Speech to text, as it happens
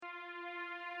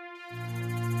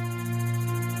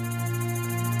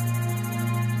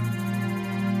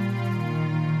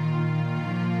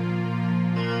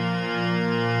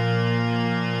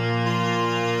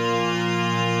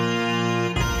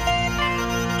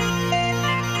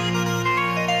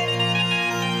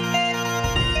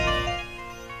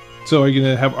So are you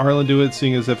going to have Arlen do it,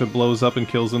 seeing as if it blows up and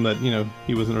kills him, that,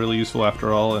 he wasn't really useful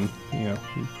after all, and,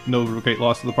 no great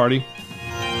loss to the party?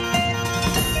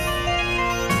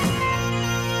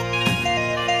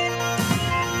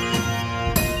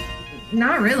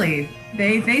 Not really.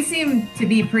 They seem to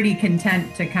be pretty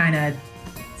content to kind of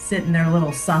sit in their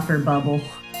little suffer bubble.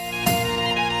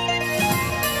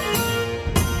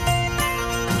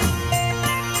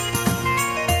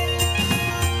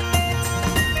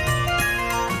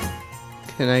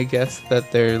 Can I guess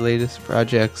that their latest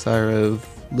projects are of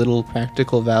little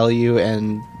practical value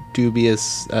and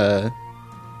dubious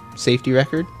safety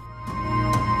record?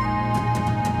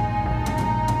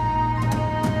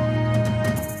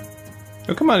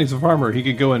 Oh, come on, he's a farmer. He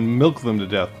could go and milk them to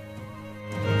death.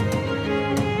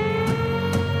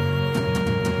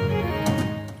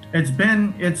 It's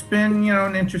been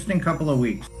an interesting couple of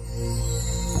weeks.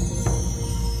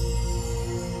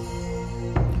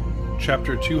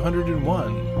 Chapter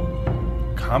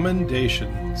 201,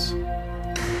 Commendations.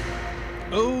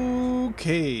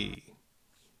 Okay.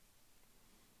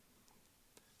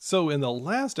 So in the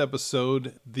last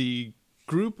episode, the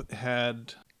group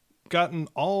had gotten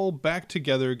all back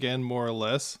together again, more or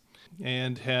less,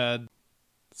 and had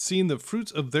seen the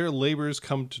fruits of their labors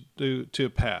come to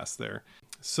pass there.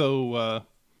 So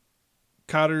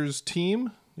Cotter's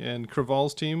team and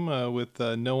Craval's team with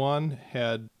Noan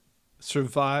had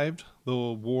survived the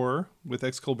war with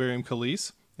Excalibarium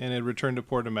Calise and had returned to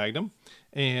Porta Magnum,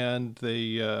 and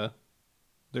their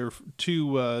two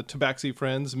Tabaxi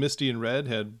friends, Misty and Red,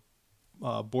 had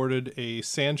boarded a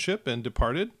sand ship and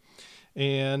departed.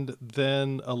 And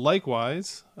then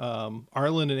likewise,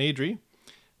 Arlen and Adri,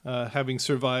 having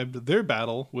survived their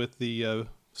battle with the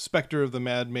specter of the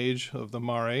Mad Mage of the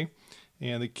Mare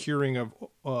and the curing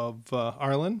of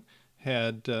Arlen,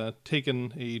 had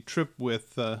taken a trip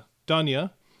with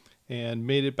Danya and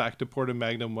made it back to Porta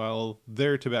Magnum, while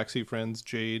their Tabaxi friends,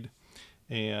 Jade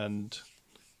and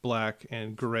Black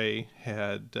and Gray,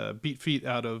 had beat feet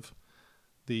out of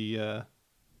the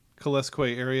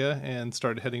Kalesque area and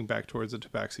started heading back towards the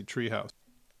Tabaxi treehouse.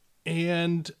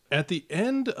 And at the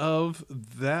end of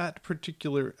that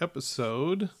particular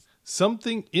episode,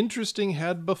 something interesting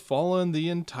had befallen the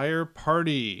entire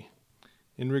party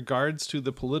in regards to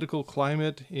the political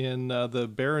climate in the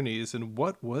baronies. And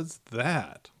what was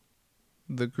that?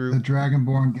 The group. The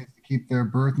Dragonborn get to keep their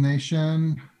birth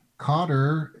nation.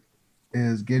 Cotter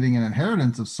is getting an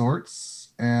inheritance of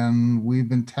sorts, and we've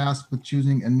been tasked with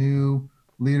choosing a new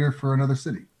leader for another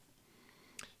city.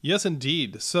 Yes,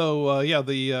 indeed. So,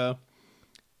 the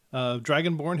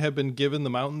Dragonborn have been given the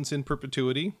mountains in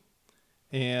perpetuity.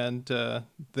 And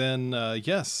then,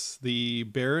 the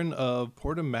Baron of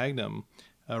Porta Magnum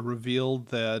revealed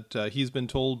that he's been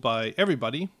told by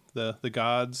everybody, the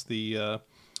gods, the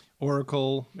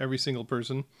oracle, every single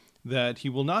person, that he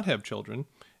will not have children.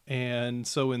 And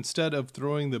so instead of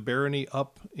throwing the barony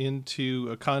up into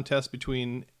a contest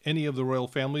between any of the royal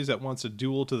families that wants a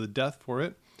duel to the death for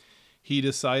it, he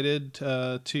decided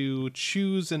to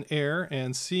choose an heir.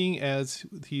 And seeing as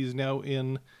he's now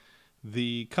in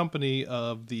the company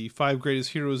of the 5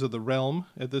 greatest heroes of the realm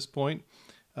at this point,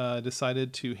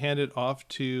 decided to hand it off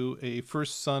to a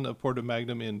first son of Porta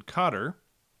Magnum in Cotter.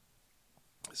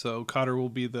 So Cotter will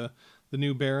be the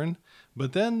new Baron.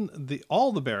 But then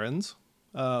all the Barons,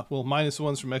 minus the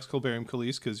ones from Excalibarium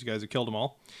Calise, because you guys have killed them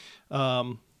all.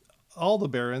 All the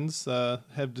Barons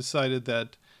have decided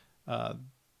that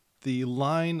the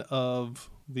line of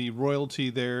the royalty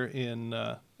there in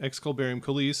Excalibarium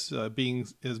Calise, being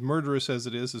as murderous as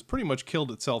it is, has pretty much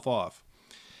killed itself off.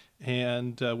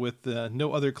 And with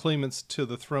no other claimants to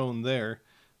the throne there,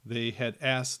 they had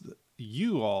asked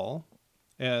you all,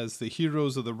 as the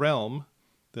heroes of the realm,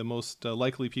 the most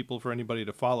likely people for anybody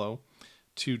to follow,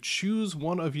 to choose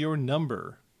one of your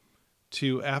number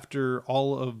to, after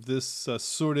all of this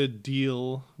sordid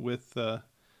deal with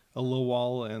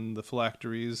Alowal and the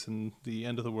phylacteries and the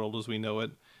end of the world as we know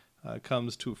it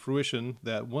comes to fruition,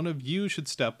 that one of you should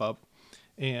step up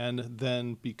and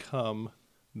then become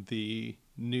the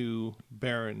new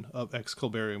Baron of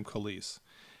Excalibarium Calise.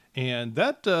 And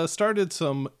that started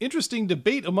some interesting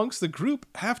debate amongst the group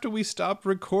after we stopped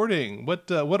recording.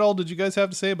 What all did you guys have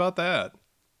to say about that?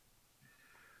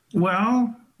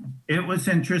 Well, it was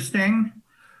interesting.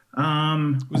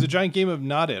 It was a giant game of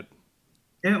Not It.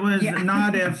 It was Yeah.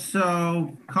 not if.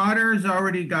 So Cotter's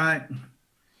already got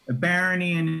a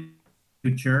barony in the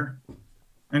future,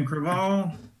 and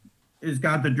Craval has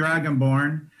got the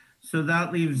Dragonborn. So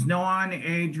that leaves Noan,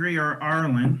 Adri, or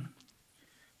Arlen.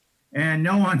 And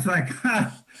no one's like,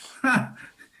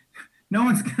 no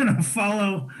one's gonna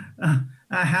follow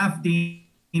a half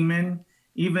demon,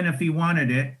 even if he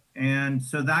wanted it. And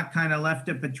so that kind of left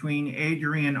it between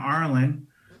Adri and Arlen,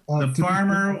 the To be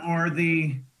farmer or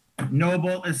the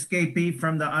noble escapee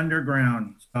from the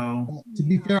underground. So To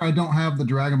be fair, I don't have the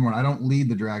Dragonborn. I don't lead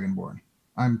the Dragonborn.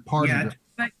 I'm part yeah, of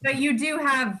it. But you do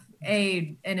have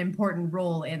an important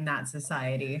role in that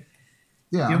society.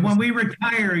 Yeah. yeah, when we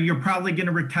retire, you're probably going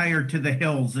to retire to the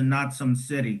hills and not some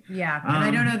city. Yeah, and I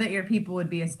don't Um, know that your people would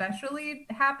be especially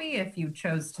happy if you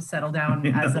chose to settle down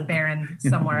as a baron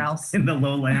somewhere else. In the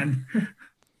lowland.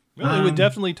 Well, it would Um,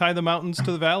 definitely tie the mountains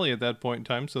to the valley at that point in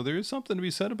time, so there is something to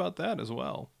be said about that as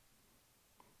well.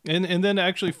 And then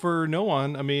actually for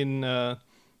Noan, I mean,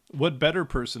 what better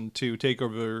person to take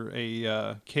over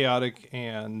a chaotic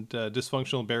and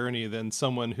dysfunctional barony than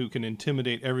someone who can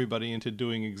intimidate everybody into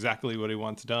doing exactly what he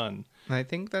wants done? I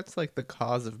think that's like the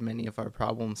cause of many of our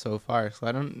problems so far. So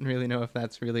I don't really know if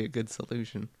that's really a good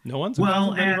solution. No one's Well,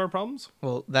 involved in any of and- our problems?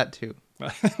 Well, that too.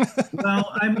 Well,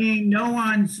 I mean, no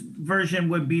one's version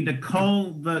would be to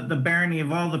cull the barony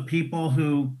of all the people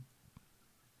who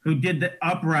did the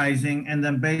uprising and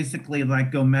then basically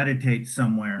like go meditate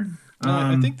somewhere.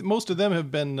 I think that most of them have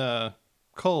been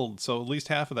culled, so at least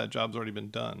half of that job's already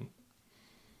been done.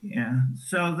 Yeah.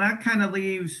 So that kind of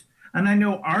leaves, and I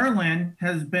know Arlen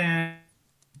has been,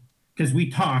 because we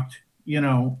talked,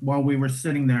 while we were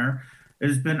sitting there,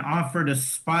 has been offered a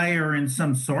spire in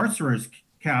some sorcerer's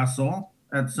castle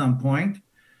at some point.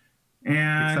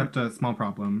 And Except a small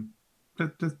problem.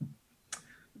 Just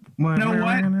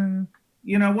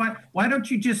you know what? Why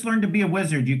don't you just learn to be a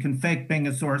wizard? You can fake being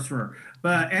a sorcerer.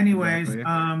 But anyways,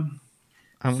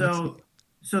 Exactly.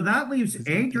 so that leaves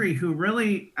Adri, who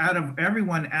really, out of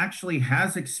everyone, actually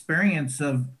has experience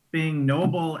of being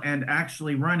noble and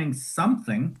actually running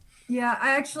something. Yeah,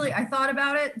 I thought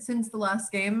about it since the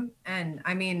last game, and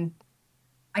I mean,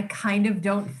 I kind of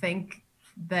don't think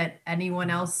that anyone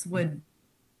else would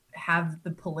have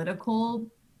the political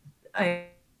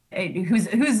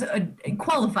who's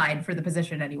qualified for the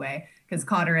position anyway, because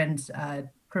Cotter and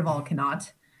Craval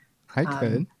cannot. I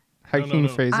could. Hakeem no.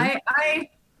 Fraser.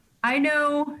 I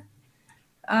know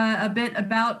a bit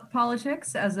about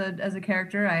politics as a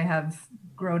character. I have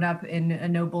grown up in a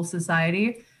noble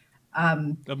society.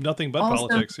 Of nothing but Also-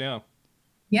 politics, yeah.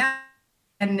 Yeah.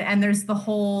 And there's the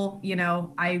whole,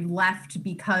 I left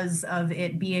because of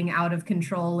it being out of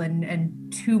control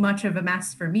and too much of a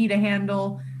mess for me to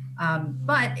handle.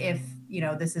 But if,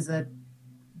 this is a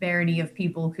barony of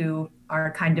people who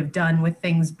are kind of done with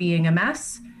things being a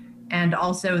mess, and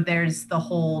also there's the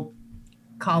whole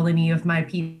colony of my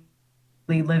people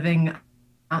living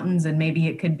mountains, and maybe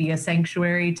it could be a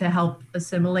sanctuary to help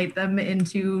assimilate them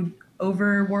into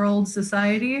overworld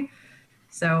society.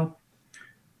 So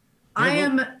I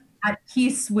am at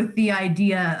peace with the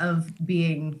idea of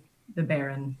being the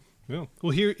Baron. Yeah.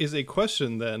 Well, here is a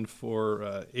question then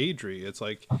for Adri. It's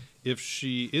like, if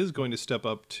she is going to step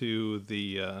up to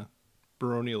the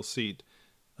baronial seat,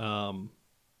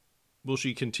 will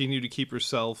she continue to keep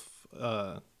herself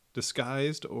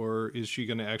disguised, or is she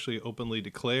going to actually openly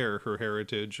declare her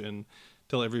heritage and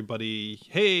tell everybody,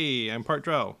 hey, I'm part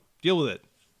Drow, deal with it?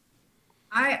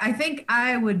 I think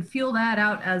I would feel that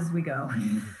out as we go.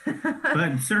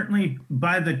 But certainly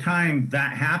by the time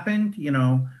that happened,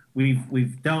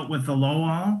 we've dealt with the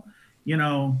Lowall.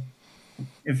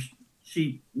 If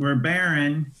she were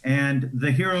Baron and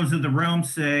the heroes of the realm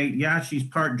say, yeah, she's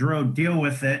part Drow, deal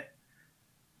with it,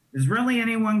 is really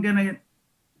anyone gonna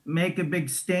make a big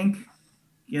stink?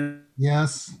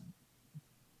 Yes.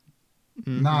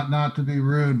 Not to be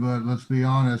rude, but let's be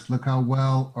honest. Look how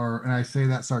well, and I say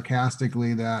that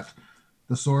sarcastically, that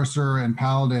the sorcerer and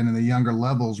paladin and the younger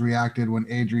levels reacted when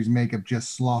Adri's makeup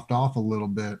just sloughed off a little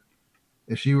bit.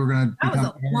 If she were going to That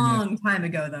was become a long time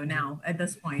ago, though. Now at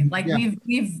this point, like Yeah.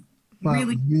 we've But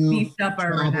really you've beefed up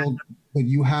our. traveled, but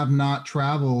you have not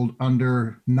traveled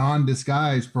under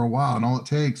non-disguise for a while, and all it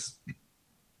takes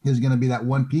is going to be that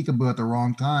one peekaboo at the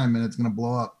wrong time, and it's going to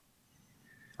blow up.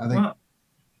 I think. Well,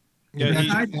 Yeah,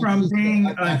 aside from being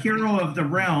a hero of the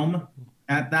realm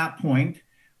at that point,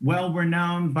 well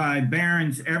renowned by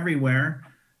barons everywhere,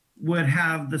 would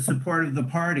have the support of the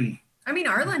party. I mean,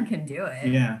 Arlen can do it.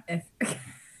 Yeah. If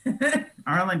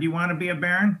Arlen, do you want to be a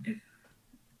baron?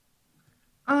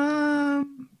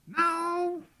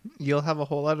 No. You'll have a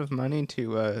whole lot of money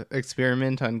to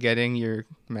experiment on getting your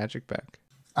magic back.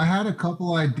 I had a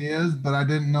couple ideas, but I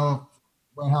didn't know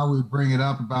how we bring it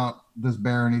up about this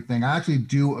barony thing. I actually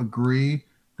do agree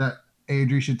that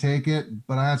Adri should take it,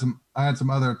 but I had some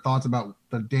other thoughts about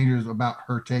the dangers about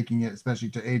her taking it, especially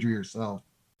to Adri herself.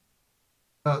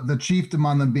 The chiefdom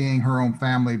on them being her own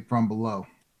family from below.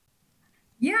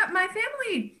 Yeah, my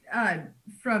family,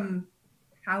 from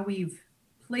how we've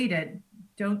played it,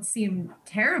 don't seem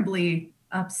terribly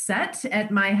upset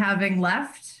at my having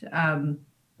left.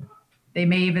 They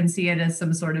may even see it as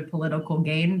some sort of political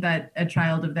gain that a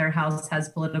child of their house has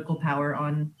political power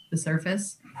on the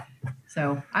surface.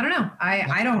 So I don't know.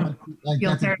 I don't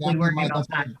feel terribly worried about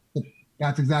that.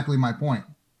 That's exactly my point.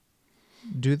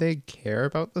 Do they care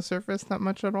about the surface that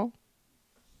much at all?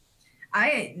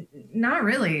 Not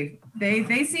really.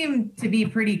 They seem to be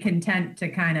pretty content to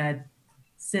kind of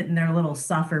sit in their little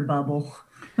suffer bubble.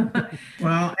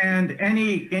 Well, and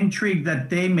any intrigue that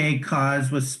they may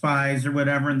cause with spies or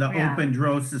whatever in the open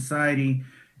drow society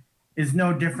is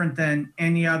no different than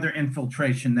any other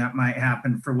infiltration that might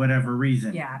happen for whatever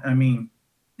reason. Yeah. I mean,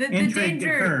 the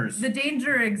danger occurs. The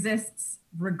danger exists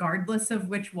regardless of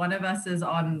which one of us is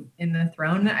in the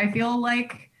throne, I feel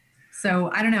like.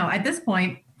 So I don't know. At this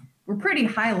point, we're pretty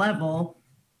high level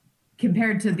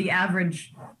compared to the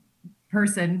average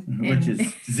person, which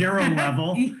is 0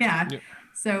 level. Yeah.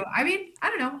 So I mean, I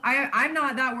don't know. I'm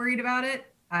not that worried about it.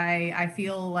 I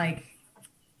feel like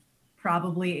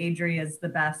probably Adri is the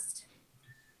best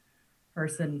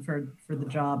person for the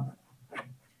job.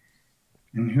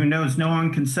 And who knows? No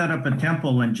one can set up a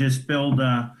temple and just build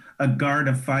a guard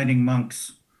of fighting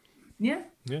monks. Yeah.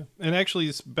 Yeah, and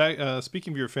actually,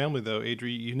 speaking of your family, though,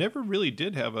 Adri, you never really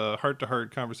did have a heart-to-heart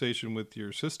conversation with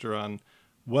your sister on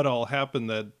what all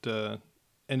happened that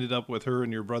ended up with her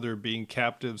and your brother being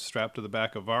captives strapped to the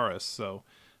back of Varys. So,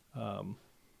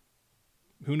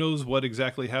 who knows what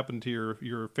exactly happened to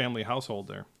your family household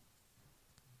there?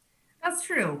 That's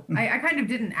true. I kind of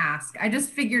didn't ask. I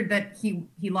just figured that he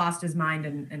lost his mind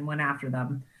and went after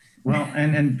them. Well,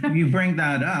 and you bring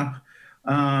that up.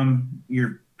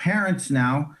 Your parents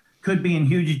now could be in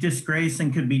huge disgrace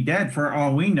and could be dead for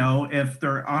all we know if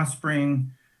their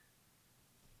offspring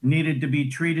needed to be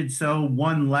treated so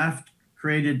one left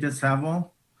created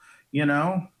dishevel. You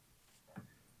know,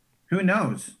 who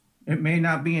knows? It may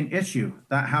not be an issue.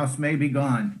 That house may be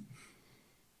gone.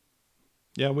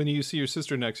 Yeah, when you see your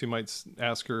sister next, you might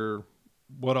ask her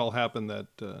what all happened that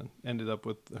ended up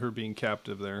with her being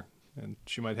captive there, and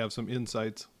she might have some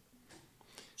insights.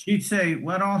 She'd say,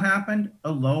 what all happened?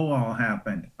 A low all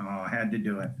happened. Oh, I had to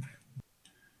do it.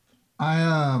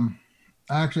 I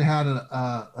actually had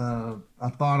a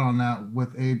thought on that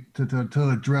with to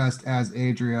address as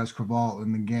Adri as Craval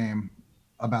in the game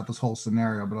about this whole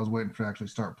scenario, but I was waiting to actually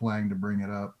start playing to bring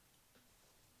it up.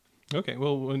 Okay,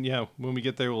 well, when we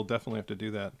get there, we'll definitely have to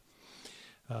do that.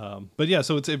 But yeah,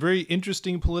 so it's a very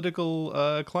interesting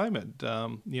political climate.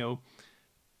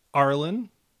 Arlen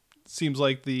seems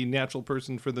like the natural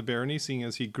person for the barony, seeing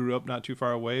as he grew up not too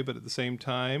far away, but at the same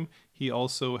time, he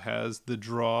also has the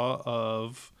draw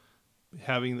of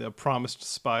having the promised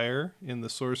spire in the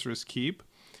Sorceress Keep.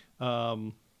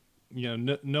 Noan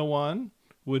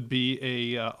would be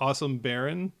a awesome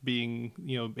baron, being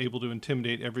able to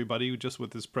intimidate everybody just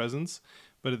with his presence.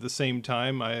 But at the same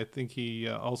time, I think he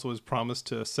also has promised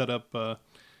to set up a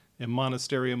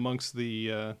monastery amongst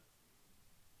the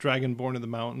Dragonborn of the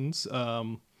Mountains.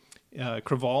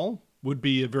 Craval would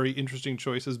be a very interesting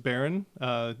choice as baron.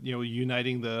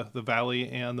 Uniting the valley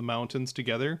and the mountains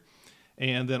together.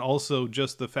 And then also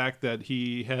just the fact that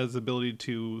he has the ability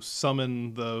to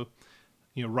summon the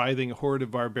writhing horde of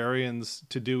barbarians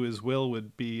to do his will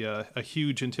would be a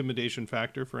huge intimidation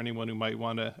factor for anyone who might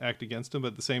want to act against him.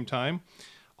 But at the same time,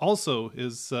 also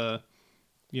is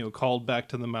called back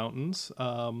to the mountains.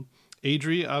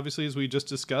 Adri, obviously, as we just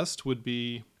discussed, would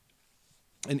be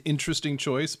an interesting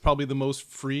choice, probably the most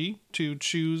free to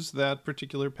choose that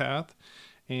particular path.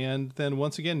 And then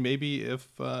once again, maybe if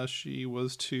she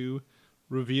was to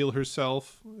reveal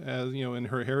herself as in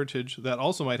her heritage, that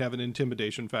also might have an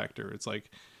intimidation factor. It's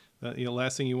like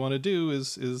last thing you want to do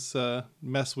is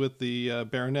mess with the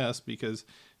Baroness, because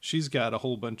she's got a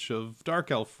whole bunch of dark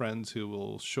elf friends who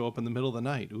will show up in the middle of the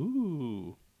night.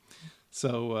 Ooh.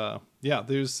 So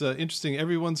there's interesting.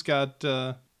 Everyone's got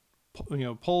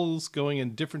polls going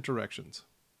in different directions.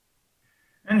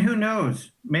 And who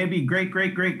knows? Maybe great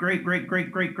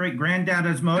granddad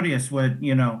Asmodeus would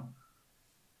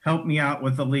help me out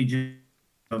with the Legion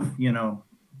of,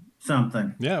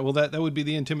 something. Yeah, well, that would be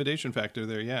the intimidation factor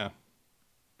there, yeah.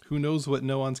 Who knows what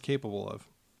Noan's capable of?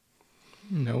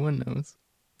 No one knows.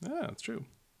 Yeah, that's true.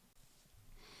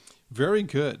 Very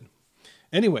good.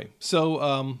 Anyway,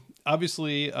 so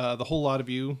obviously the whole lot of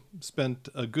you spent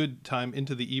a good time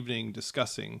into the evening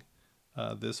discussing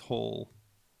this whole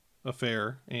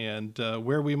affair and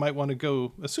where we might want to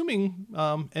go, assuming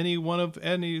any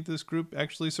of this group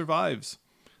actually survives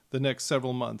the next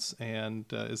several months and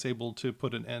is able to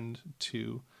put an end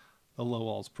to the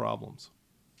Lowall's problems.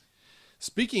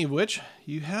 Speaking of which,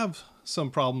 you have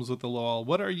some problems with the Lowall.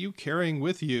 What are you carrying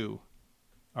with you,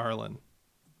 Arlen?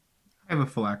 I have a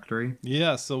phylactery.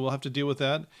 Yeah, so we'll have to deal with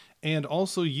that. And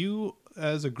also, you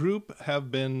as a group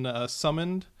have been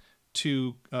summoned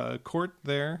to court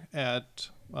there at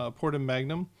Portum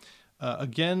Magnum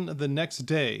again the next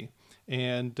day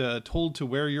and told to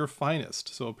wear your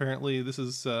finest. So apparently this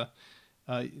is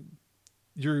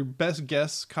your best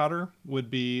guess, Cotter,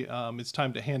 would be it's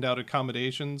time to hand out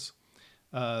accommodations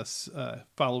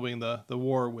following the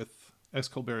war with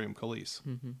Excalibarium Calise.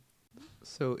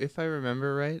 So if I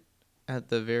remember right, at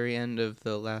the very end of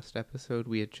the last episode,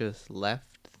 we had just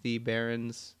left the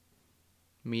Baron's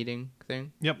meeting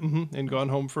thing. Yep, and gone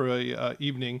home for a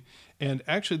evening. And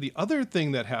actually, the other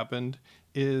thing that happened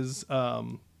is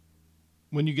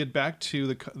when you get back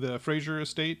to the Fraser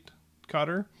estate,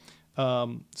 Cotter,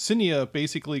 Cinia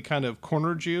basically kind of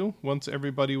cornered you once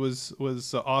everybody was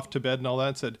off to bed and all that,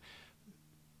 and said,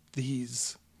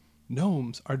 "These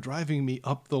gnomes are driving me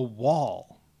up the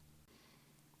wall.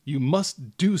 You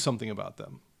must do something about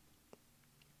them."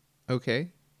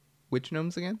 Okay. Which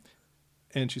gnomes again?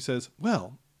 And she says,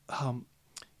 "Well,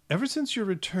 ever since your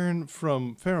return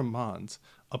from Pheromones,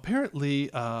 apparently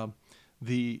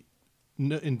the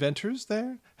inventors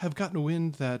there have gotten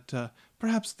wind that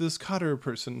perhaps this Cotter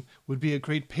person would be a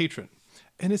great patron.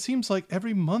 And it seems like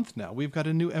every month now we've got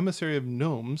a new emissary of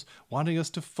gnomes wanting us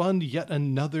to fund yet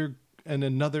another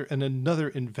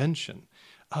invention.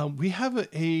 We have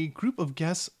a group of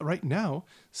guests right now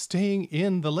staying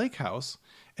in the lake house,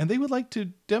 and they would like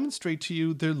to demonstrate to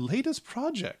you their latest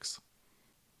projects."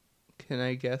 Can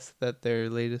I guess that their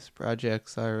latest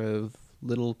projects are of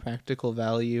little practical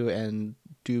value and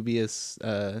dubious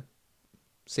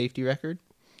safety record?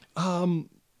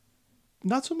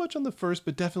 Not so much on the first,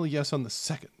 but definitely yes on the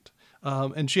second.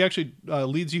 And she actually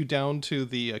leads you down to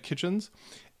the kitchens,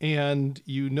 and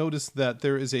you notice that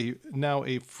there is now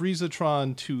a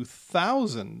Freezatron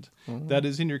 2000 that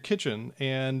is in your kitchen,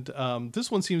 and this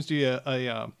one seems to be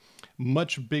a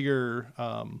much bigger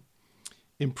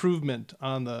improvement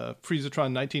on the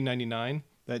Freezatron 1999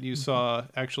 that you saw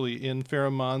actually in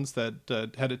Pheromones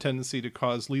that had a tendency to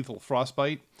cause lethal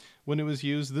frostbite when it was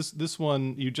used. This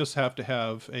one, you just have to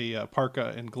have a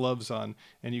parka and gloves on,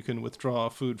 and you can withdraw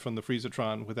food from the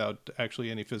Freezatron without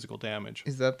actually any physical damage.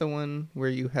 Is that the one where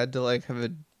you had to like have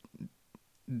a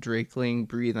Drakeling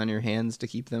breathe on your hands to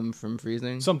keep them from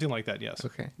freezing? Something like that, yes.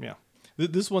 Okay. Yeah.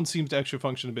 This one seems to actually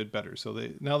function a bit better. So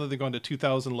now that they've gone to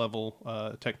 2000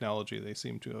 level technology, they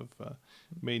seem to have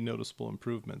made noticeable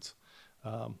improvements.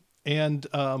 And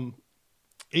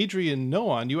Adrian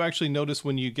Noon, you actually notice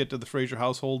when you get to the Fraser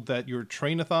household that your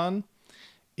train-a-thon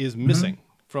is missing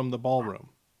from the ballroom.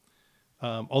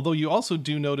 Although you also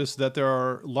do notice that there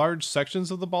are large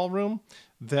sections of the ballroom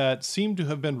that seem to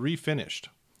have been refinished.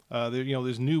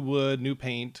 There's new wood, new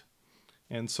paint,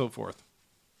 and so forth.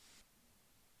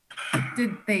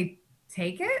 Did they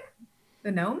take it?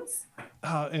 The gnomes?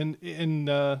 And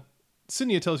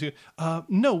Cinia tells you,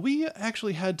 no, we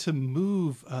actually had to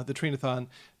move the train-a-thon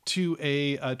to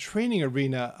a training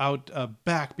arena out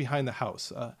back behind the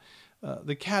house.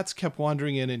 The cats kept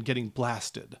wandering in and getting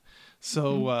blasted.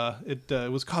 So it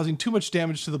was causing too much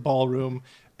damage to the ballroom,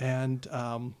 and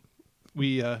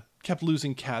we kept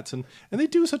losing cats. And they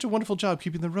do such a wonderful job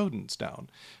keeping the rodents down.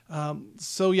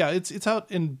 So yeah, it's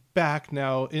out in back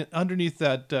now, underneath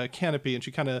that canopy, and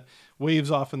she kind of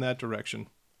waves off in that direction.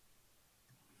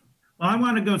 Well, I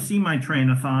want to go see my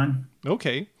train-a-thon.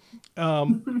 Okay.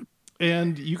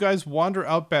 And you guys wander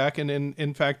out back, and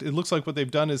in fact, it looks like what they've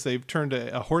done is they've turned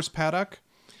a horse paddock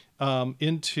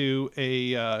into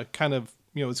a kind of,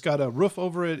 it's got a roof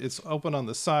over it. It's open on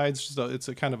the sides. So it's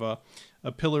a kind of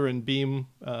a pillar and beam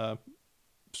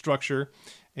structure,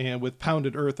 and with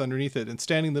pounded earth underneath it. And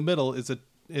standing in the middle is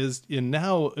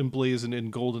now emblazoned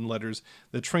in golden letters,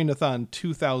 the Train-a-thon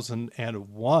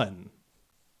 2001.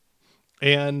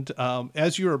 And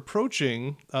as you're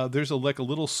approaching, there's a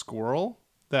little squirrel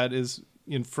that is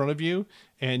in front of you,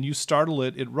 and you startle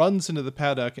it. It runs into the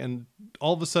paddock, and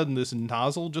all of a sudden this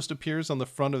nozzle just appears on the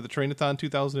front of the Train-a-thon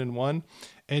 2001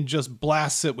 and just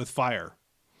blasts it with fire.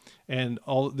 And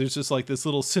there's just like this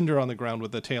little cinder on the ground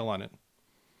with a tail on it.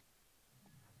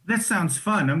 This sounds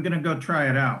fun. I'm going to go try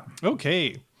it out.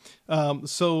 Okay.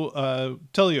 So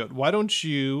Teliot, why don't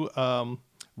you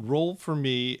roll for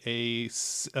me a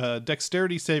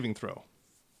dexterity saving throw.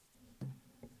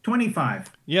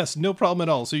 25. Yes, no problem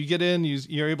at all. So you get in,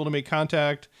 you're able to make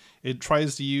contact. It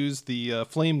tries to use the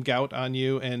flame gout on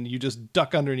you, and you just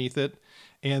duck underneath it.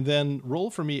 And then roll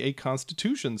for me a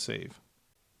constitution save.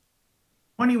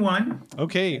 21.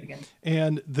 Okay.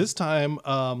 And this time,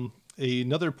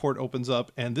 another port opens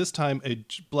up, and this time a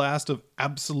blast of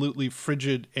absolutely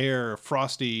frigid air,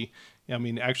 frosty. I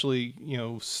mean, actually,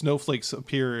 snowflakes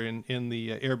appear in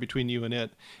the air between you and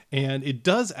it. And it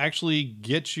does actually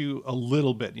get you a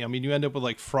little bit. I mean, you end up with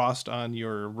like frost on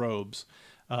your robes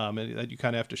and that you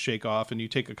kind of have to shake off, and you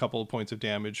take a couple of points of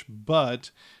damage,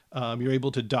 but you're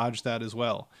able to dodge that as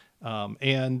well.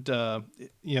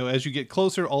 As you get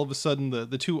closer, all of a sudden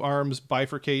the two arms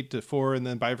bifurcate to 4 and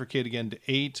then bifurcate again to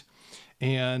 8.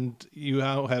 And you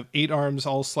now have 8 arms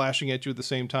all slashing at you at the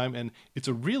same time. And it's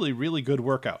a really, really good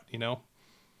workout,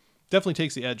 Definitely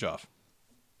takes the edge off.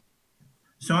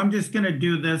 So I'm just going to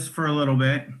do this for a little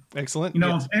bit. Excellent.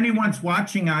 If anyone's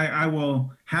watching, I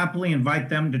will happily invite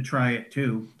them to try it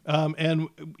too. And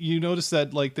you notice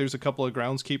that like there's a couple of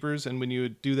groundskeepers, and when you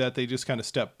do that, they just kind of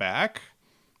step back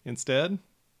instead.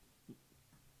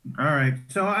 All right.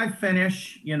 So I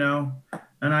finish, and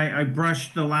I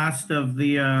brush the last of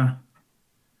the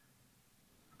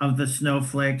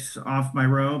snowflakes off my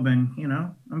robe, and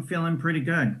I'm feeling pretty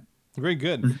good. Very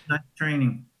good. It's nice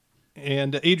training.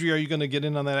 And Adri, are you going to get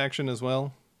in on that action as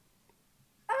well?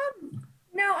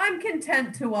 No, I'm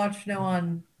content to watch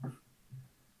Noan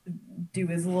do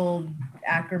his little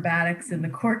acrobatics in the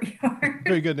courtyard.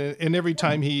 Very good. And every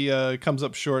time he comes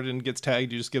up short and gets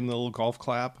tagged, you just give him the little golf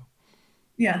clap.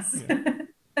 Yes.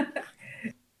 Yeah.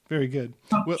 Very good.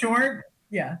 Short?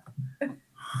 Yeah.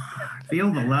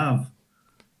 Feel the love.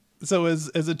 So as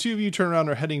the two of you turn around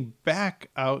and are heading back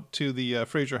out to the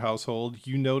Fraser household,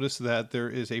 you notice that there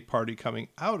is a party coming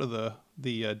out of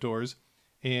the doors,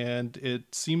 and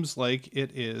it seems like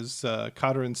it is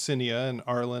Cotter and Cinia and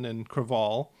Arlen and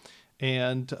Craval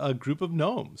and a group of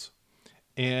gnomes.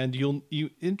 And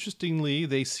you interestingly,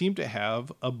 they seem to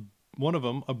have one of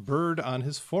them a bird on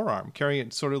his forearm, carrying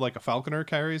it sort of like a falconer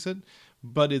carries it,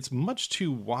 but it's much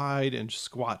too wide and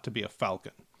squat to be a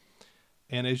falcon.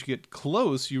 And as you get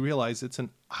close, you realize it's an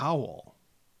owl.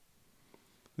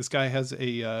 This guy has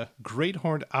a great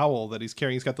horned owl that he's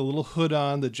carrying. He's got the little hood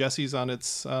on, the jesses on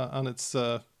its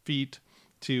feet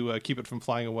to keep it from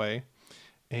flying away.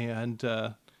 And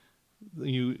as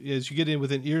you get in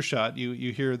within earshot,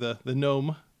 you hear the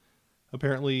gnome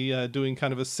apparently doing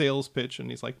kind of a sales pitch, and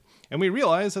he's like, "And we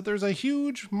realize that there's a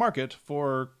huge market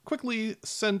for quickly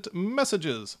sent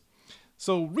messages.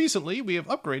 So recently we have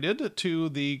upgraded to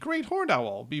the Great Horned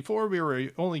Owl. Before we were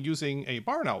only using a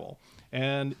barn owl,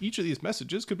 and each of these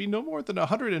messages could be no more than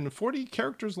 140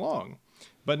 characters long.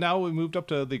 But now we moved up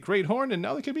to the Great Horn, and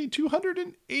now they can be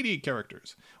 280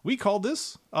 characters. We call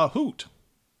this a hoot."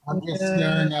 I'm just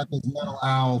staring at this metal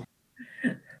owl.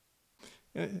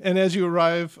 And as you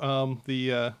arrive,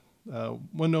 the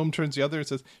one gnome turns to the other and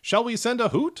says, "Shall we send a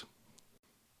hoot?"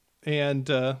 And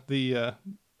the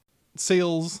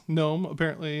sales gnome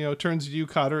apparently turns to you,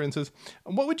 Cotter, and says,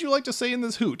 "What would you like to say in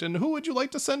this hoot, and who would you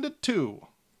like to send it to?"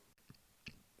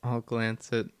 I'll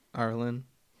glance at Arlen.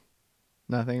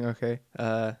 Nothing? Okay.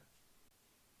 I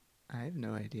have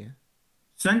no idea.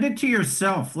 Send it to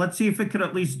yourself. Let's see if it could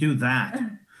at least do that.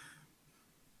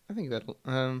 I think that'll...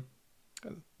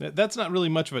 That's not really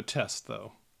much of a test,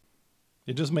 though.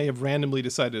 It just may have randomly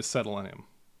decided to settle on him.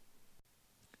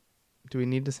 Do we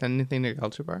need to send anything to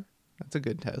Galchabar? That's a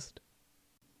good test.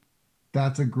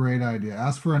 That's a great idea.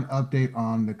 Ask for an update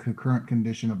on the current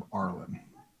condition of Arlen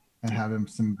and have him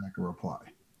send back a reply.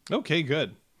 Okay,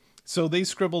 good. So they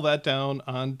scribble that down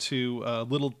onto a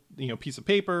little piece of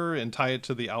paper and tie it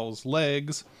to the owl's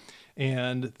legs.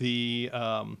 And the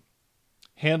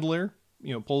handler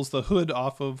pulls the hood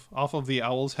off of the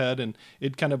owl's head, and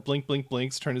it kind of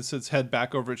blinks, turns its head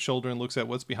back over its shoulder and looks at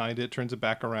what's behind it, turns it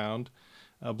back around,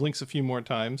 blinks a few more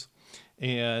times.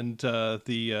 And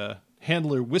the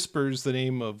handler whispers the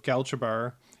name of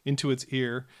Galchabar into its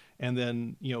ear, and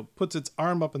then puts its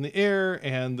arm up in the air,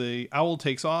 and the owl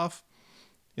takes off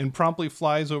and promptly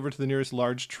flies over to the nearest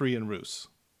large tree and roosts.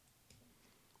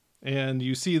 And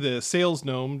you see the sales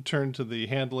gnome turn to the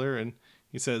handler, and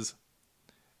he says,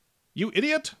 "You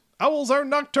idiot! Owls are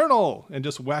nocturnal!" and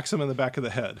just whacks him in the back of the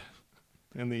head.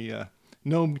 And the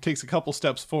gnome takes a couple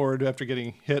steps forward after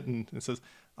getting hit and says,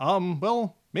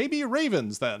 well, maybe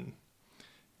ravens then."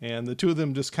 And the two of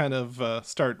them just kind of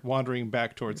start wandering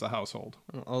back towards the household.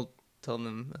 I'll tell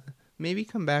them, maybe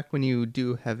come back when you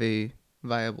do have a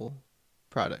viable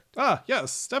product. Ah,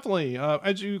 yes, definitely.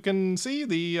 As you can see,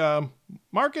 the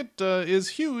market is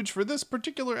huge for this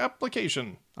particular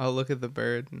application. I'll look at the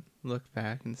bird and look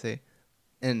back and say,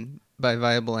 and by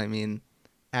viable I mean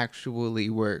actually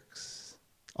works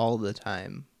all the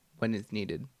time when it's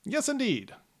needed. Yes,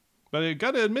 indeed. But I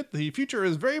gotta admit, the future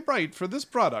is very bright for this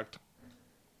product.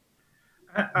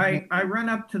 I run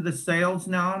up to the sales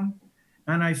gnome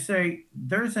and I say,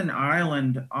 there's an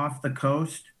island off the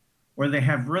coast where they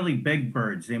have really big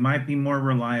birds. They might be more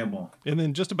reliable. And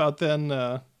then just about then,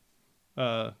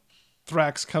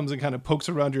 Thrax comes and kind of pokes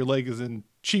around your legs and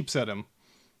cheeps at him.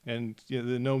 And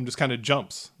the gnome just kind of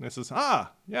jumps. And it says,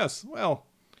 ah, yes, well,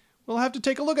 we'll have to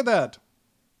take a look at that.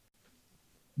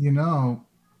 You know,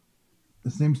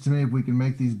 it seems to me if we can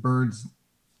make these birds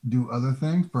do other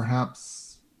things,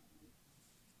 perhaps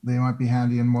they might be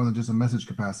handy in more than just a message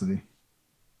capacity.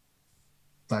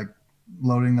 Like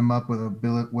loading them up with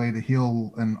a way to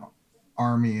heal an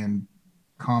army in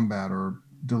combat or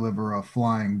deliver a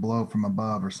flying blow from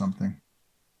above or something.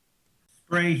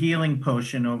 Spray healing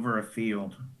potion over a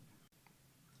field.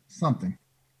 Something.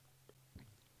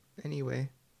 Anyway,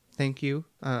 thank you.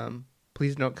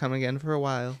 Please don't come again for a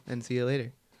while, and see you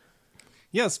later.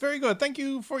 Yes, very good. Thank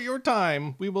you for your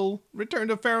time. We will return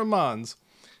to Pheromones.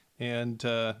 And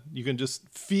you can just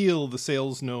feel the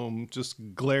sales gnome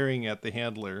just glaring at the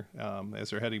handler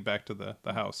as they're heading back to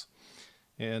the house.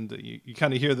 And you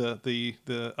kind of hear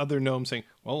the other gnome saying,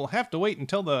 well, we'll have to wait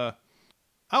until the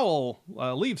owl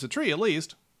leaves the tree at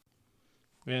least.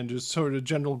 And just sort of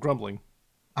general grumbling.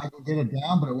 I can get it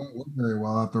down, but it won't work very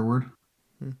well afterward.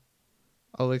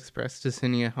 I'll express to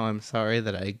Cinia how I'm sorry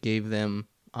that I gave them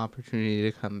opportunity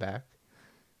to come back.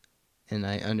 And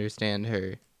I understand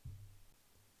her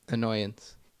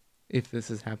annoyance if this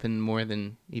has happened more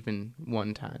than even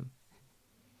one time.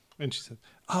 And she said,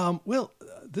 well,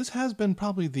 this has been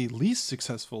probably the least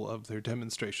successful of their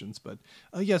demonstrations, but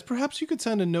yes, perhaps you could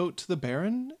send a note to the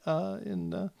Baron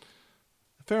in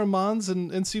Pheromones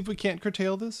and see if we can't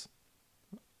curtail this.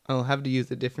 I'll have to use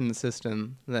a different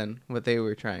system than what they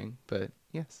were trying, but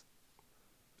yes.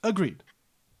 Agreed.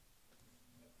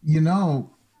 You know,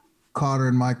 Cotter,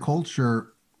 in my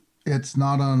culture, it's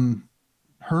not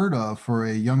unheard of for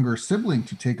a younger sibling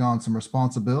to take on some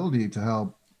responsibility to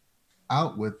help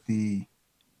out with the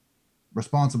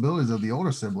responsibilities of the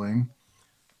older sibling.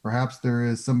 Perhaps there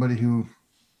is somebody who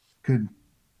could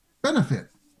benefit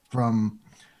from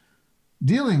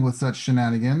dealing with such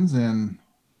shenanigans and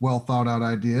well thought out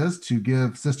ideas to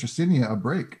give Sister Cinia a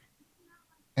break,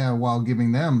 and while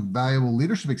giving them valuable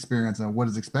leadership experience on what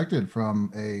is expected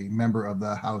from a member of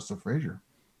the House of Fraser.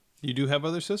 You do have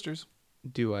other sisters.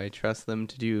 Do I trust them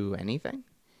to do anything?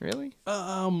 Really?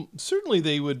 Certainly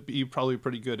they would be probably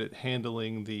pretty good at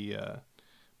handling the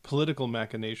political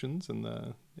machinations and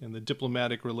the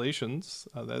diplomatic relations.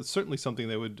 That's certainly something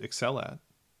they would excel at.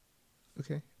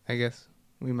 Okay. I guess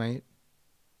we might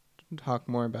talk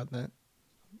more about that.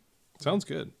 Sounds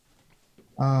good.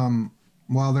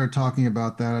 While they're talking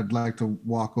about that, I'd like to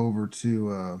walk over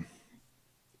to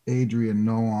Adrian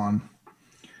Noan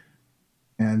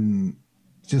and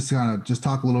just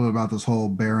talk a little bit about this whole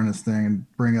Baroness thing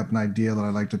and bring up an idea that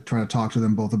I'd like to try to talk to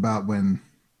them both about when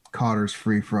Cotter's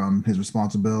free from his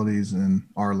responsibilities and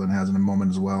Arlen has in a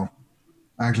moment as well.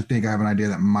 I actually think I have an idea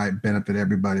that might benefit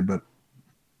everybody, but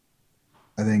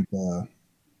I think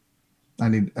we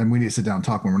need to sit down and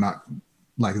talk when we're not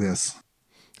like this.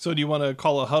 So do you want to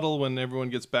call a huddle when everyone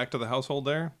gets back to the household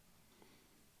there?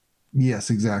 Yes,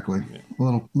 exactly. Yeah.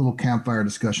 A little campfire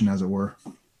discussion, as it were.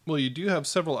 Well, you do have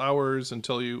several hours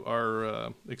until you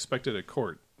are expected at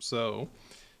court. So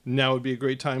now would be a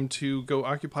great time to go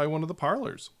occupy one of the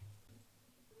parlors.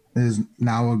 Is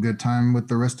now a good time with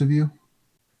the rest of you?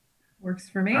 Works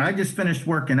for me. I just finished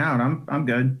working out. I'm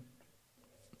good.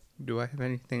 Do I have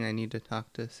anything I need to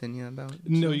talk to Cinia about?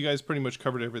 No, you guys pretty much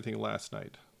covered everything last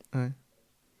night. All right.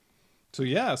 So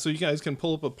yeah, so you guys can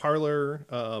pull up a parlor,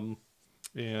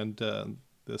 and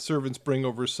the servants bring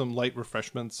over some light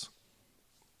refreshments,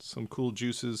 some cool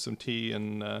juices, some tea,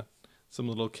 and some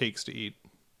little cakes to eat,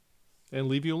 and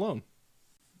leave you alone.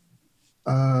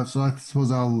 So I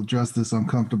suppose I'll address this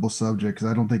uncomfortable subject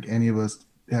because I don't think any of us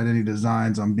had any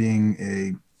designs on being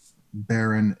a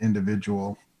barren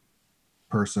individual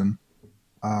person.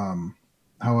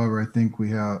 However, I think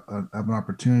we have an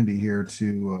opportunity here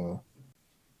to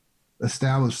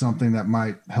establish something that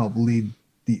might help lead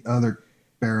the other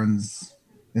barons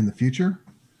in the future.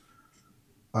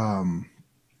 And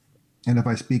if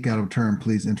I speak out of turn,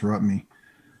 please interrupt me.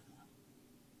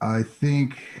 I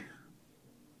think,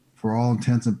 for all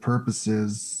intents and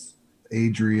purposes,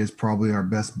 Adri is probably our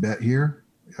best bet here.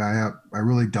 I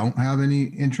really don't have any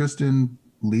interest in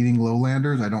leading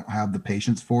lowlanders. I don't have the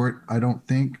patience for it, I don't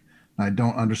think. I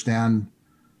don't understand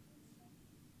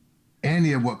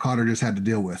any of what Cotter just had to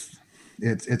deal with.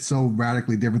 It's so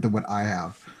radically different than what I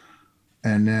have.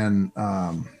 And then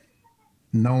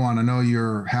Noan, I know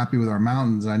you're happy with our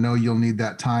mountains. I know you'll need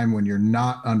that time when you're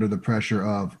not under the pressure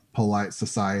of polite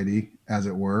society, as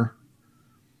it were.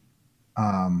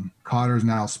 Cotter's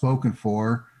now spoken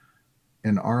for.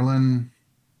 And Arlen,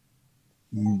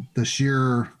 the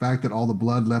sheer fact that all the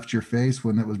blood left your face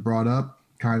when it was brought up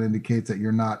kind of indicates that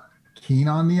you're not keen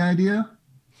on the idea.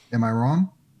 Am I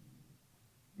wrong?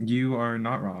 You are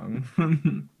not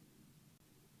wrong.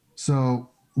 So,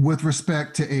 with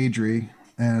respect to Adri,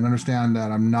 and understand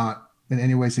that I'm not in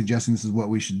any way suggesting this is what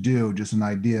we should do, just an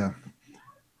idea.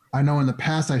 I know in the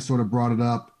past I sort of brought it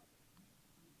up,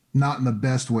 not in the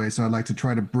best way, so I'd like to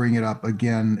try to bring it up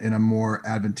again in a more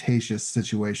advantageous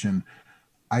situation.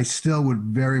 I still would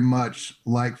very much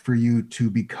like for you to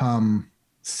become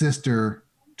sister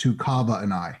to Kava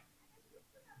and I.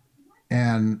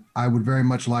 And I would very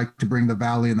much like to bring the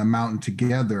valley and the mountain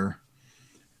together.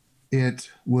 It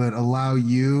would allow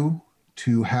you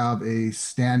to have a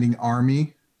standing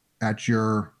army at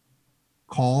your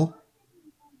call.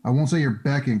 I won't say your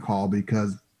beck and call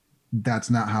because that's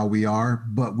not how we are,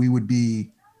 but we would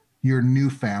be your new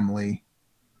family.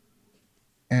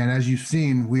 And as you've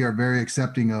seen, we are very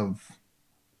accepting of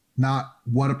not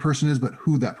what a person is, but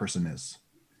who that person is.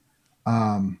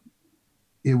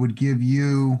 It would give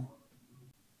you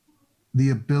the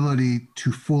ability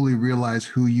to fully realize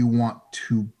who you want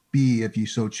to be if you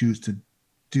so choose to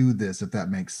do this, if that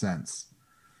makes sense.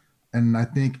 And I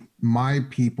think my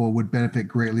people would benefit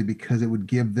greatly because it would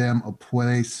give them a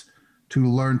place to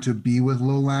learn to be with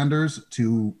lowlanders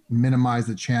to minimize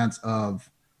the chance of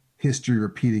history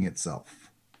repeating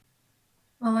itself.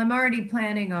 Well, I'm already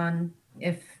planning on,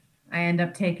 if I end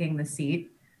up taking the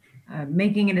seat,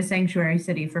 making it a sanctuary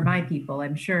city for my people.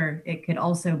 I'm sure it could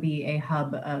also be a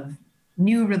hub of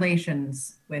new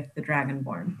relations with the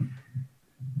Dragonborn.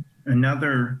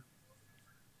 Another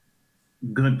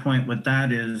good point with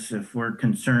that is if we're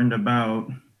concerned about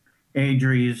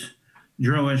Adri's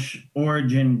Drowish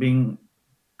origin being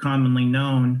commonly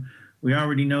known, we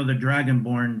already know the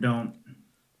Dragonborn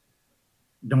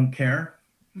don't care.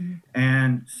 Mm-hmm.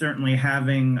 And certainly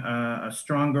having a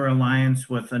stronger alliance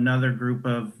with another group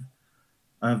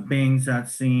of beings that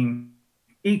seem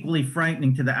equally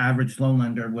frightening to the average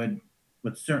lowlander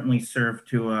would certainly serve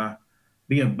to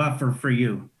be a buffer for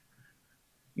you.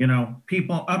 You know,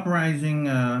 people uprising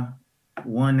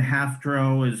one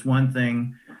half-drow is one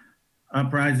thing.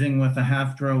 Uprising with a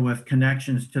half-drow with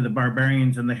connections to the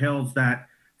barbarians in the hills that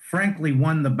frankly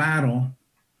won the battle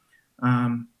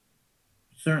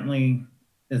certainly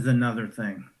is another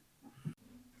thing.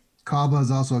 Kaba has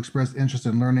also expressed interest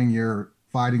in learning your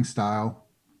fighting style.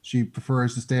 She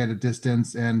prefers to stay at a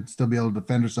distance and still be able to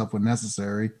defend herself when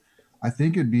necessary. I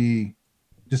think it'd be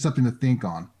just something to think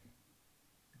on.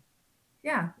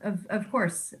 Yeah, of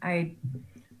course.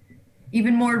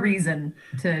 Even more reason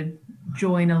to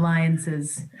join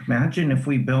alliances. Imagine if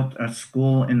we built a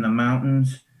school in the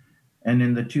mountains and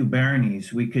in the two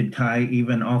baronies, we could tie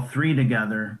even all three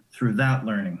together through that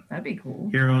learning. That'd be cool.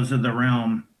 Heroes of the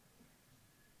Realm.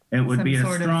 It would be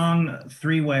a strong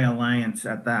three-way alliance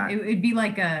at that. It'd be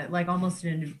like almost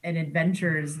an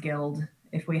adventurers guild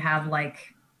if we have like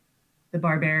the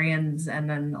barbarians and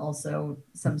then also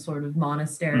some sort of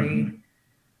monastery. Mm-hmm.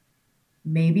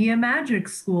 Maybe a magic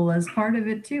school as part of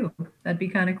it too. That'd be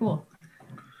kind of cool.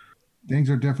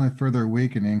 Things are definitely further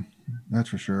awakening. That's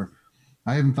for sure.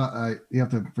 I even thought you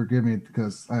have to forgive me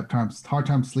because I have hard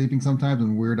time sleeping sometimes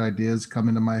and weird ideas come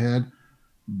into my head.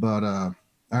 But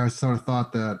I sort of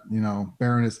thought that,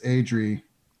 Baroness Adri,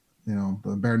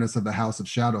 the Baroness of the House of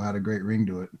Shadow had a great ring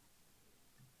to it.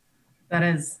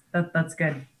 That's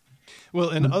good. Well,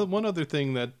 and one other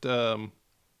thing that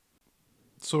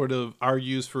sort of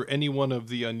argues for any one of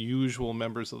the unusual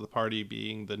members of the party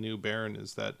being the new Baron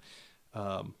is that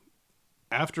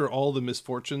after all the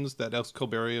misfortunes that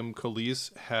Excalibarium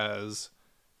Colis has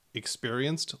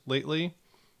experienced lately,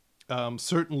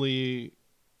 certainly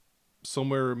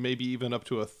somewhere maybe even up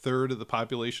to a third of the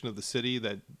population of the city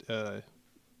that,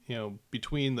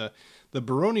 between the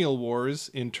baronial wars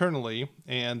internally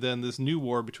and then this new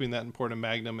war between that and Porta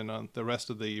Magnum and the rest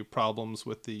of the problems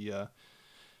with the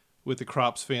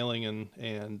crops failing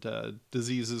and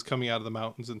diseases coming out of the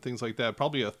mountains and things like that,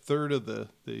 probably a third of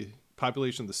the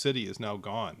population of the city is now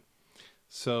gone.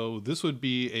 So this would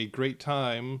be a great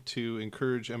time to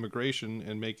encourage immigration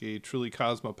and make a truly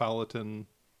cosmopolitan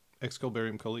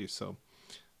Excalibarium Colis. So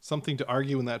something to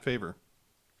argue in that favor.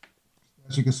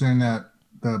 Especially considering that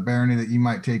the barony that you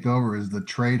might take over is the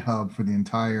trade hub for the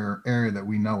entire area that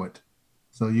we know it.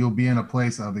 So you'll be in a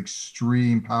place of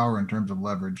extreme power in terms of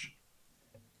leverage.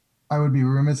 I would be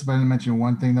remiss if I didn't mention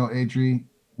one thing though, Adri.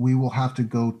 We will have to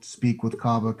go speak with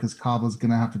Kava because Kava's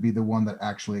going to have to be the one that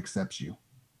actually accepts you.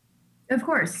 Of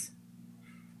course.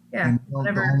 Yeah. And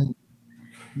Whatever.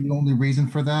 the only reason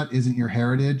for that isn't your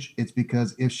heritage. It's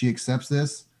because if she accepts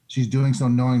this, she's doing so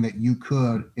knowing that you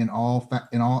could, in all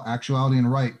actuality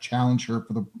and right, challenge her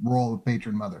for the role of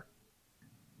patron mother.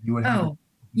 You would have. Oh,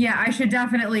 yeah. I should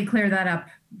definitely clear that up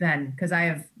then, because I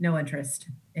have no interest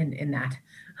in that.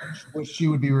 Which she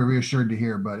would be reassured to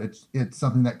hear, but it's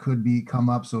something that could come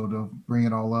up. So to bring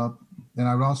it all up, and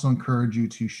I would also encourage you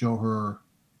to show her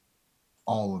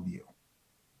all of you,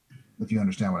 if you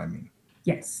understand what I mean.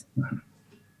 Yes.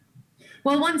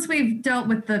 Well, once we've dealt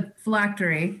with the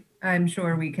phylactery, I'm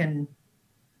sure we can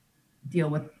deal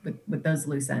with those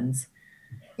loose ends.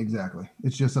 Exactly.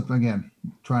 It's just something, again,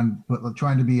 trying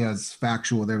to be as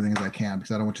factual with everything as I can,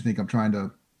 because I don't want you to think I'm trying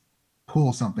to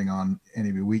pull something on any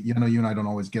of you. You and I don't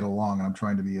always get along, and I'm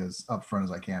trying to be as upfront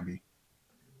as I can be.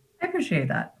 I appreciate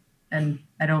that. And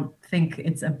I don't think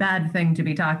it's a bad thing to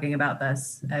be talking about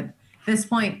this. At this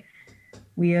point,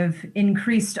 we have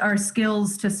increased our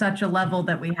skills to such a level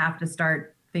that we have to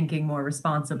start thinking more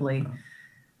responsibly.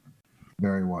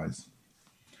 Very wise.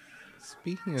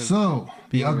 Speaking of So,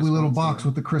 the being ugly little box responsible.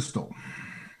 with the crystal.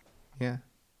 Yeah.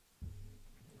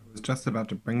 I was just about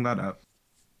to bring that up.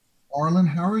 Arlen,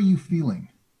 how are you feeling?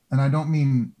 And I don't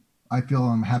mean I feel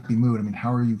in a happy mood. I mean,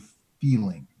 how are you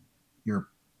feeling? Your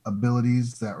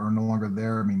abilities that are no longer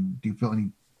there. I mean, do you feel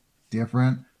any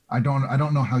different? I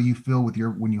don't know how you feel with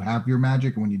when you have your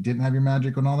magic and when you didn't have your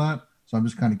magic and all that. So I'm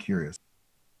just kind of curious.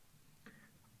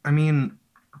 I mean,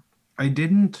 I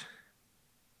didn't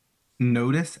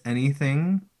notice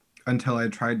anything until I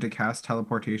tried to cast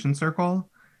Teleportation Circle,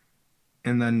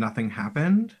 and then nothing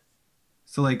happened.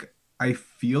 So, like, I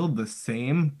feel the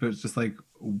same, but it's just, like,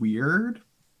 weird,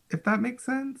 if that makes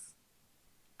sense.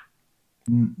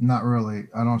 Not really.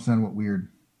 I don't understand what weird.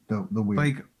 The weird.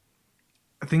 Like,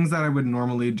 things that I would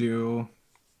normally do,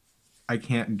 I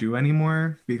can't do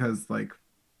anymore because, like,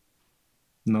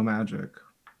 no magic.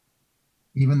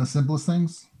 Even the simplest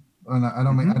things. And I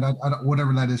don't mean I don't,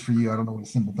 whatever that is for you. I don't know what a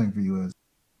simple thing for you is.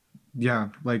 Yeah,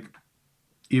 like,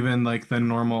 even, like, the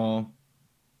normal,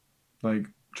 like,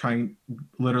 trying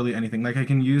literally anything. Like, I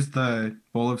can use the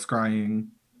Bowl of Scrying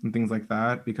and things like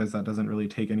that because that doesn't really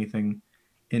take anything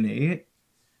innate.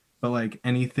 But, like,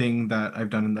 anything that I've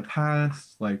done in the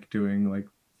past, like doing, like,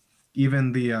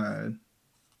 even the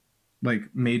like,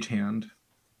 Mage Hand,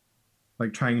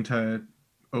 like trying to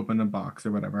open a box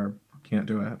or whatever, can't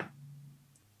do it.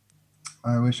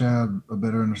 I wish I had a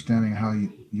better understanding of how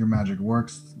your magic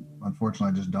works. Unfortunately,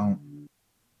 I just don't.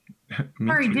 Me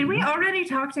Sorry, too. did we already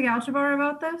talk to Galchabar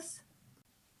about this?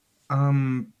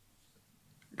 Kind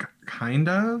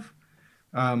of.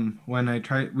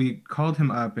 When we called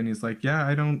him up and he's like, yeah,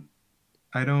 I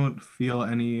don't feel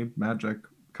any magic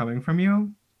coming from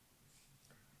you.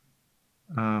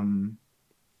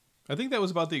 I think that was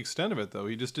about the extent of it, though.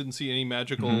 He just didn't see any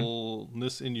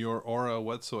magicalness in your aura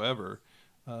whatsoever.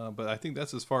 But I think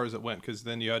that's as far as it went, because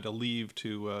then you had to leave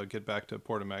to get back to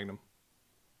Porta Magnum.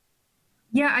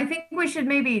 Yeah, I think we should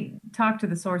maybe talk to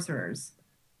the sorcerers.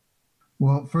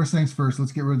 Well, first things first,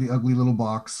 let's get rid of the ugly little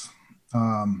box.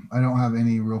 I don't have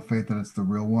any real faith that it's the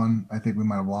real one. I think we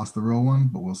might have lost the real one,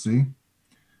 but we'll see.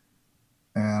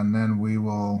 And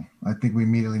then I think we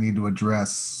immediately need to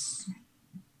address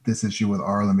this issue with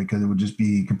Arlen, because it would just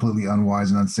be completely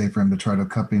unwise and unsafe for him to try to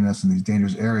accompany us in these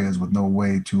dangerous areas with no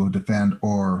way to defend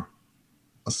or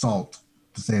assault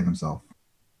to save himself.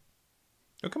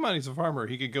 Oh, come on, he's a farmer.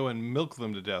 He could go and milk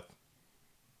them to death.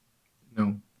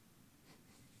 No.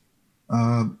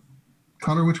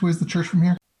 Connor, which way is the church from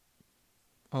here?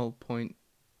 I'll point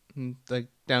like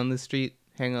down the street,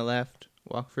 hang a left,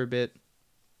 walk for a bit.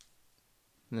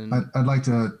 And then I'd like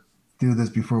to do this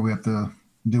before we have to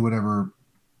do whatever,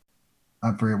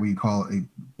 I forget what you call it,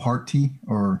 a party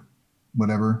or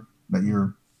whatever that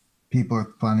your people are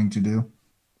planning to do.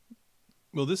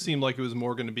 Well, this seemed like it was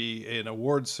more going to be an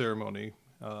awards ceremony,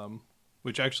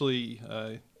 which actually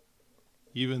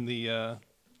even the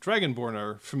Dragonborn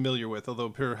are familiar with, although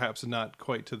perhaps not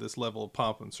quite to this level of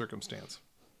pomp and circumstance.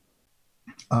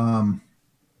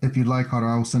 If you'd like, Connor,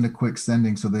 I will send a quick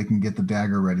sending so they can get the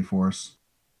dagger ready for us.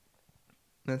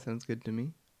 that sounds good to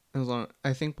me.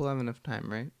 I think we'll have enough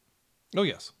time, right? Oh,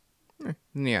 yes.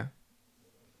 Yeah.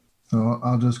 So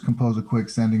I'll just compose a quick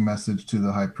sending message to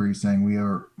the high priest saying, we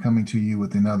are coming to you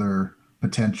with another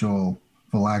potential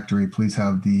phylactery. Please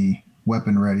have the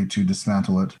weapon ready to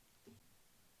dismantle it.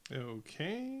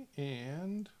 Okay,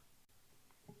 and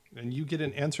you get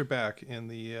an answer back in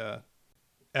the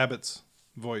abbot's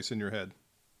voice in your head.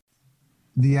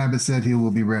 The abbot said he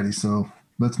will be ready, so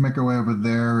let's make our way over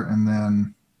there and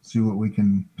then see what we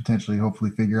can potentially,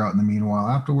 hopefully, figure out in the meanwhile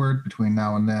afterward, between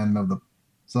now and then, of the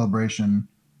celebration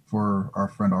for our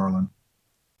friend Arlen.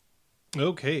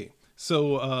 Okay,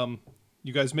 so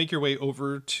you guys make your way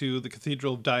over to the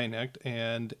Cathedral of Dianect,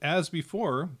 and as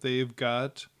before, they've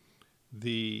got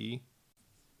the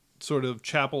sort of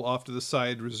chapel off to the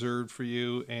side reserved for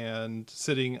you, and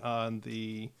sitting on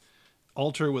the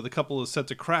altar with a couple of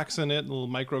sets of cracks in it, little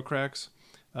micro cracks,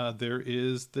 there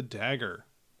is the dagger.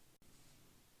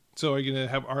 So are you going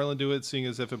to have Arlen do it, seeing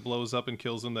as if it blows up and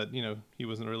kills him, that, he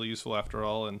wasn't really useful after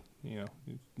all, and,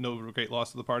 no great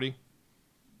loss to the party?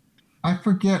 I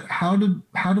forget, how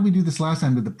did we do this last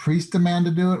time? Did the priest demand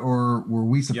to do it, or were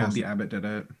we Yeah, supposed the to? abbot did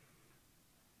it.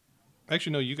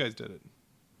 Actually, no, you guys did it.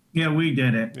 Yeah, we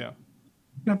did it. Yeah.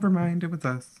 Never mind, it was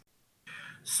us.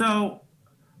 So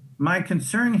my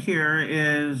concern here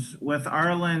is with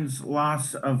Arlen's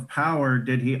loss of power,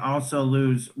 did he also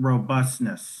lose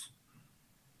robustness?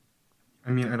 I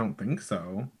mean, I don't think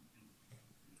so.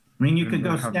 I mean, you could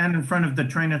go Have- stand in front of the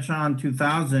Trainatron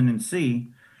 2000 and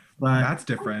see, but That's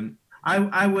different.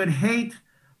 I would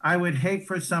hate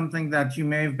for something that you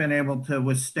may have been able to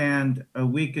withstand a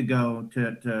week ago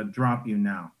to drop you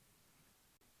now.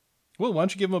 Well, why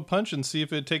don't you give him a punch and see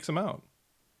if it takes him out?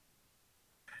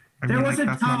 I There mean, was like,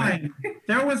 a that's not it. time.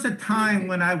 There was a time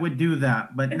when I would do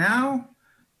that, but now,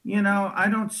 I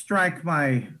don't strike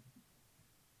my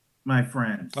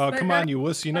friends. Oh, But come that- on, you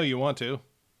wuss. You know you want to.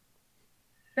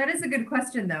 That is a good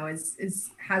question, though.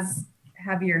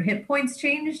 Have your hit points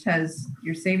changed? Has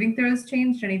your saving throws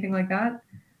changed? Anything like that?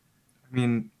 I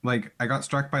mean, like, I got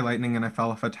struck by lightning and I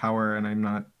fell off a tower,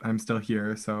 and I'm still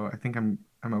here, so I think I'm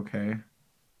okay.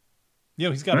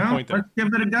 He's got a point there. Let's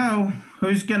give it a go.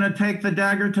 Who's gonna take the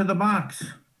dagger to the box?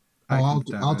 I can I'll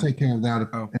stab I'll it. take care of that.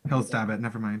 Oh, he'll stab it.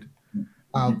 Never mind.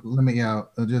 Let me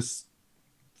just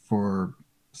for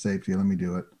safety. Let me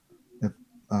do it. If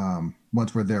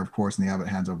once we're there, of course, and the abbot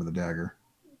hands over the dagger.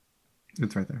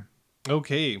 It's right there.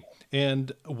 Okay,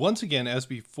 and once again, as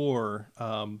before,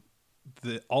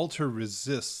 the altar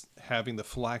resists having the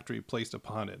phylactery placed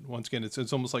upon it. Once again, it's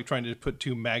almost like trying to put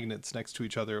two magnets next to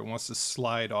each other. It wants to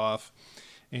slide off,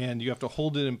 and you have to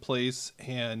hold it in place,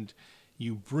 and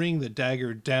you bring the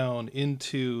dagger down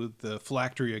into the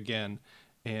phylactery again,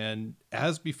 and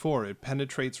as before, it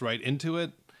penetrates right into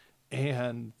it,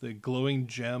 and the glowing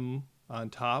gem on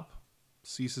top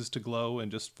ceases to glow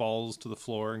and just falls to the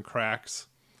floor and cracks.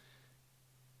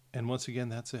 And once again,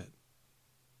 that's it.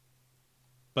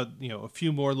 But, a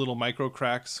few more little micro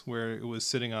cracks where it was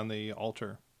sitting on the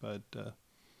altar. But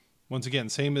once again,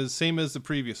 same as the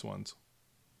previous ones.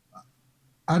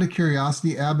 Out of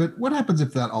curiosity, Abbott, what happens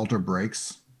if that altar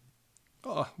breaks?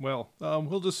 Oh, well,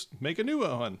 we'll just make a new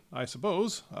one, I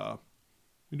suppose.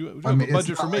 We do have mean, a it's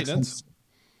budget for not like maintenance.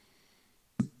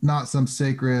 not some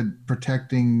sacred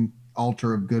protecting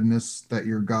altar of goodness that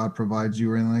your God provides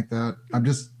you or anything like that. I'm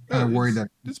just kind of worried that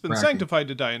It's been cracking. sanctified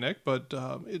to Dianec, but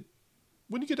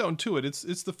when you get down to it,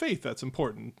 it's the faith that's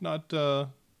important, not a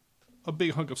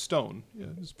big hunk of stone,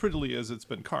 as prettily as it's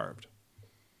been carved.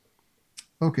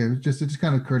 Okay, it just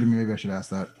kind of occurred to me. Maybe I should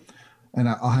ask that. And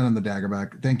I'll hand him the dagger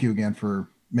back. Thank you again for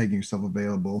making yourself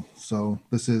available. So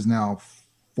this is now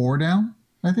 4 down,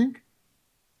 I think.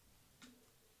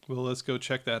 Well, let's go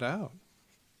check that out.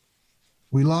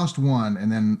 We lost 1, and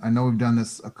then I know we've done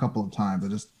this a couple of times. I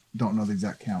just don't know the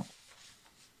exact count.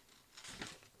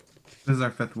 This is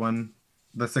our 5th one.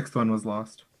 The 6th one was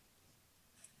lost.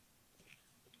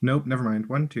 Nope, never mind.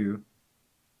 1, 2,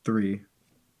 3.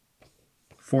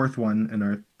 4th one, and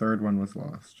our 3rd one was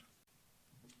lost.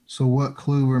 So what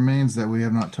clue remains that we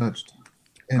have not touched?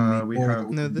 In the We order have- that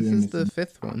we're No, this doing is the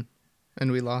 5th one,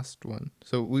 and we lost 1.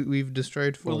 So we've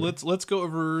destroyed 4. Well, let's go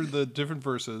over the different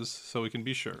verses so we can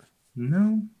be sure.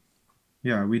 No.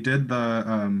 Yeah, we did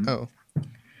the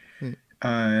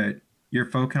Oh, your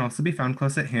foe can also be found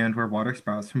close at hand where water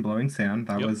sprouts from blowing sand.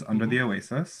 That Yep. was under the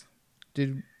oasis.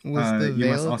 was the You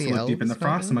veil must of also the look deep in the elves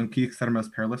frost found? among peaks that are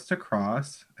most perilous to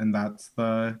cross, and that's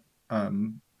the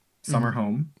summer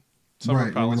home. Summer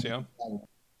Right, Palace, well,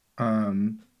 yeah.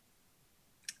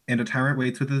 And a tyrant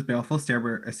waits with his baleful stare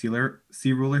where a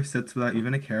sea ruler sits without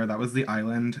even a care. That was the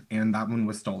island, and that one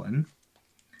was stolen.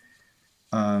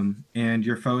 And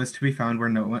your foe is to be found where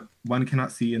no one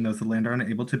cannot see, and those the land are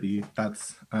unable to be.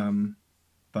 That's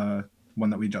the one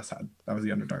that we just had. That was the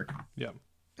Underdark. Yeah.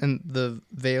 And the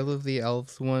veil of the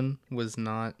elves one was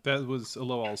not. That was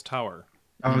Eloal's tower.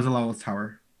 That was Alala's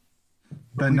tower.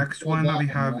 The next one that we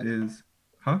have is,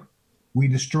 We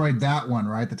destroyed that one,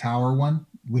 right? The tower one.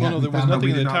 We Well, no, there was found nothing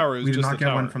we in the did not- tower. It was we did just not the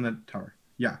get one tower. from the tower.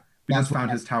 Yeah, we That's just found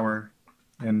what I- his tower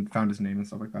and found his name and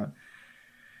stuff like that.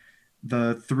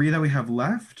 The 3 that we have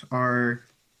left are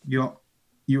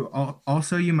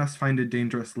you must find a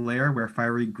dangerous lair where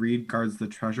fiery greed guards the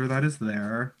treasure that is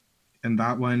there, and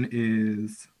that one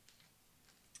is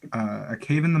a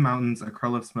cave in the mountains. A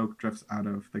curl of smoke drifts out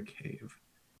of the cave,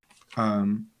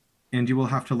 and you will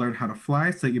have to learn how to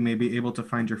fly so that you may be able to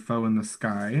find your foe in the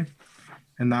sky.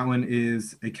 And that one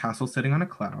is a castle sitting on a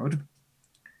cloud.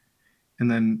 And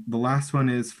then the last one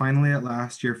is finally at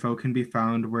last your foe can be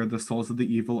found where the souls of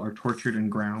the evil are tortured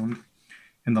and ground.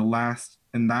 And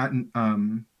that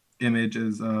image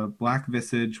is a black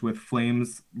visage with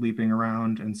flames leaping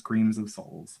around and screams of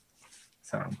souls.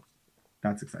 So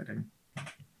that's exciting.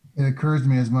 It occurs to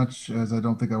me, as much as I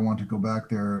don't think I want to go back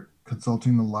there,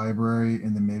 consulting the library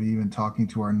and then maybe even talking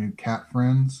to our new cat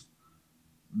friends,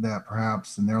 that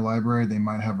perhaps in their library they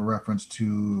might have a reference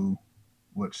to,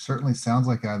 which certainly sounds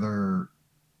like either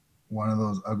one of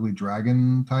those ugly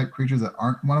dragon type creatures that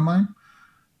aren't one of mine,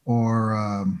 or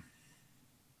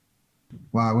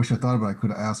wow, I wish I thought about it. I could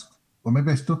have asked. Well,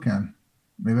 maybe I still can.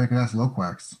 Maybe I could ask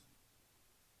Loquax.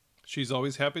 She's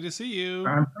always happy to see you.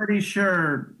 I'm pretty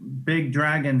sure big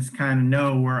dragons kind of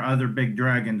know where other big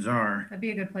dragons are. That'd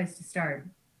be a good place to start.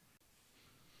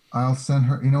 I'll send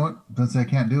her. You know what? Since I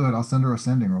can't do it, I'll send her a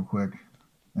sending real quick,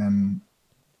 and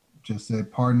just say,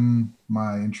 "Pardon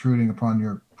my intruding upon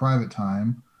your private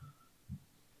time,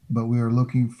 but we are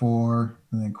looking for,"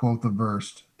 and then quote the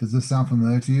verse. Does this sound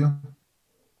familiar to you?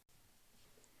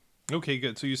 Okay,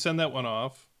 good. So you send that one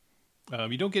off.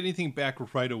 You don't get anything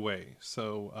back right away.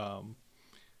 So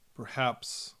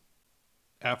perhaps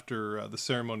after the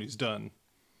ceremony's done,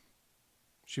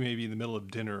 she may be in the middle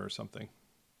of dinner or something.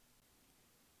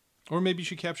 Or maybe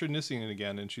she captured Nissian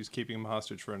again and she's keeping him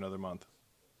hostage for another month.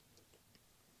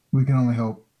 We can only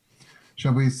hope.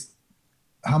 Shall we?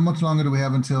 How much longer do we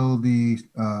have until the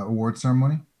award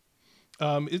ceremony?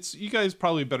 It's you guys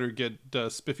probably better get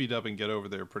spiffied up and get over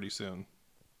there pretty soon.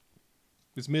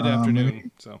 It's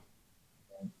mid-afternoon, so.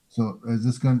 So is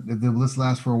this going? If the list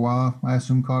lasts for a while, I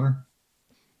assume, Cotter.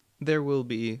 There will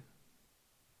be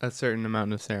a certain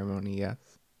amount of ceremony,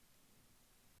 yes.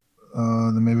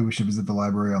 Then maybe we should visit the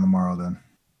library on the morrow. Then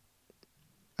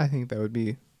I think that would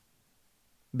be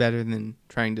better than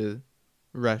trying to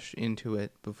rush into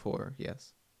it before,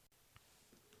 yes.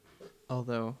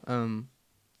 Although,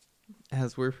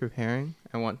 as we're preparing,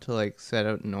 I want to set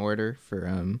out an order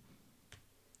for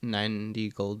 90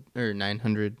 gold or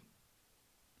 900.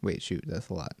 Wait, shoot, that's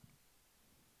a lot.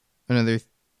 Another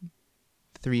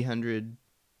 300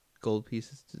 gold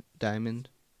pieces diamond,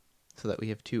 so that we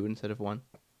have 2 instead of 1.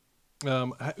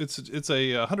 It's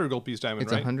a 100 gold piece diamond,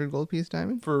 It's right? 100 gold piece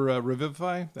diamond For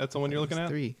Revivify? That's the one you're looking at?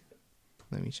 3.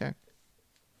 Let me check.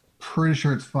 pretty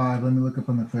sure it's 5. Let me look up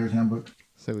on the player's handbook.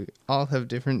 So we all have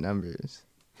different numbers.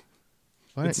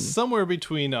 Why It's somewhere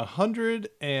between 100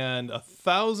 and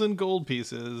 1,000 gold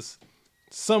pieces.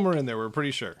 Somewhere in there, we're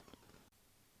pretty sure.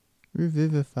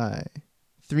 Revivify.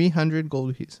 300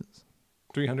 gold pieces.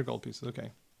 300 gold pieces,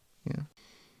 okay. Yeah.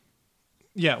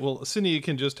 Yeah, well, Cinia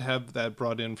can just have that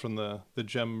brought in from the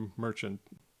gem merchant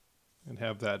and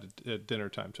have that at dinner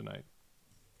time tonight.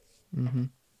 Mm-hmm.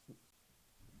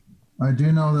 I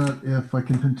do know that if I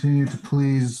can continue to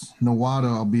please Nawada,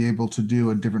 I'll be able to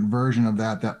do a different version of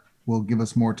that will give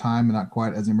us more time and not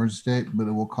quite as an emergency state, but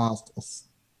it will cost us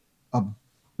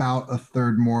about a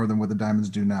third more than what the diamonds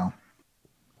do now.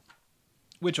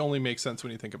 Which only makes sense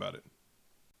when you think about it.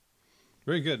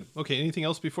 Very good. Okay, anything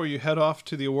else before you head off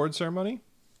to the award ceremony?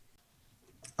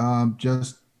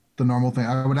 Just the normal thing.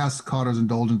 I would ask Cotter's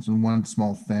indulgence in one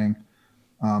small thing.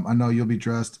 I know you'll be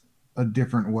dressed a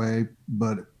different way,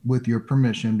 but with your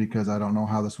permission, because I don't know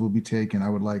how this will be taken, I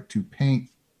would like to paint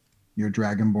your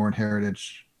Dragonborn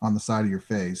heritage on the side of your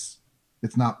face.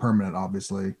 It's not permanent,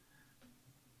 obviously.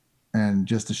 And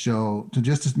just to show,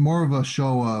 just more of a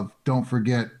show of, don't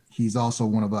forget, he's also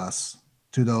one of us,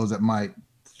 to those that might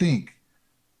think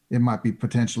it might be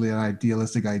potentially an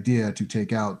idealistic idea to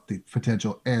take out the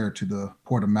potential heir to the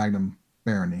Porta Magnum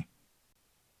barony.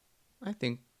 I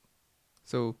think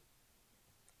so.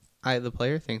 I, the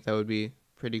player, think that would be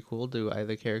pretty cool. Do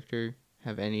either character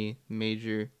have any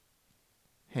major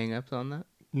hang-ups on that?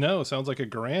 No, sounds like a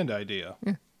grand idea.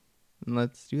 Yeah.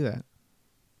 Let's do that.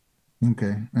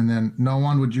 Okay. And then, no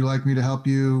one, would you like me to help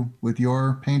you with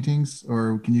your paintings,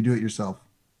 or can you do it yourself?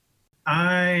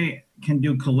 I can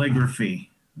do calligraphy.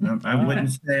 I wouldn't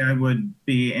say I would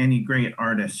be any great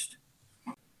artist.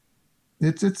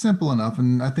 It's simple enough,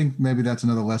 and I think maybe that's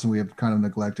another lesson we have kind of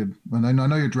neglected. And I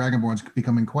know your Dragonborn's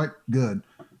becoming quite good,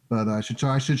 but I should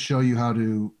show you how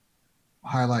to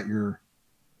highlight your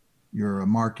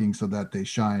markings so that they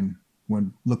shine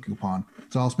when looked upon.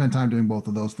 So I'll spend time doing both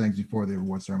of those things before the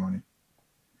award ceremony.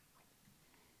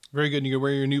 Very good. You can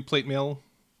wear your new plate mail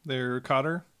there,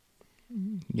 Cotter.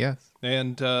 Yes.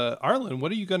 And Arlen,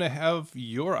 what are you going to have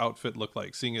your outfit look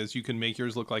like, seeing as you can make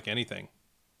yours look like anything?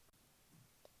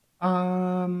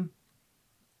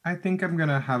 I think I'm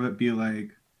gonna have it be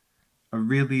like a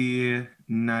really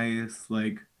nice,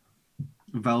 like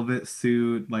velvet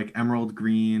suit, like emerald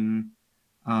green,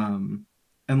 and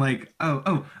like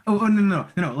no,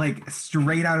 like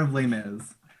straight out of Les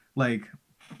Mis, like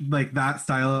that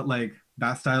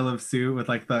style of suit with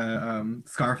like the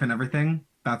scarf and everything.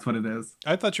 That's what it is.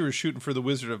 I thought you were shooting for the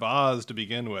Wizard of Oz to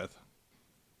begin with.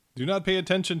 Do not pay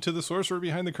attention to the sorcerer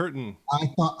behind the curtain.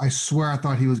 I swear I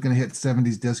thought he was going to hit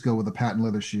 70s disco with the patent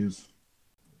leather shoes.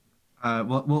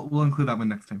 We'll include that one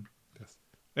next time. Yes.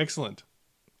 Excellent.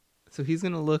 So he's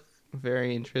gonna look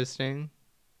very interesting,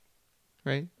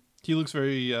 right? He looks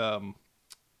very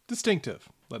distinctive,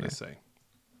 let us say.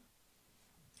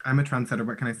 I'm a trendsetter.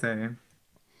 What can I say?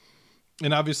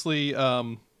 And obviously,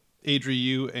 Adri,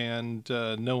 you and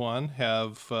Noan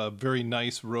have very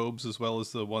nice robes, as well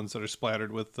as the ones that are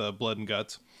splattered with blood and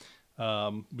guts.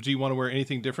 Do you want to wear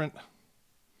anything different?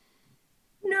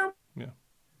 No.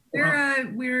 Yeah.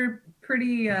 We're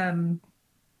pretty.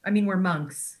 We're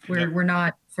monks. We're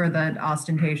not for the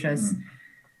ostentatious.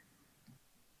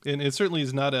 And it certainly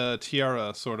is not a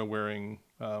tiara sort of wearing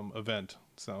event.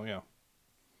 So yeah,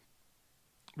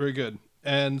 very good.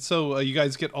 And so you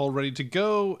guys get all ready to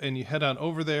go, and you head on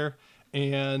over there,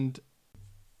 and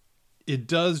it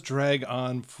does drag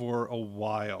on for a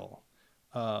while.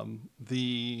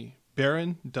 The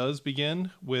Baron does begin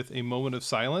with a moment of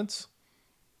silence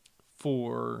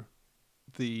for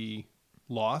the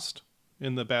lost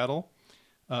in the battle.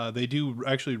 They do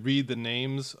actually read the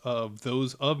names of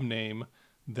those of name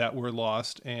that were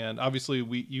lost, and obviously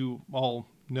you all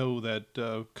know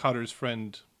that Cotter's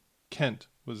friend Kent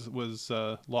was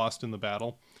lost in the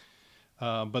battle,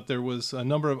 but there was a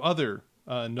number of other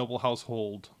noble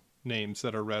household names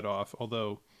that are read off,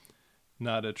 although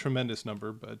not a tremendous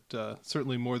number, but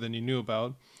certainly more than you knew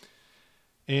about.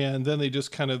 And then they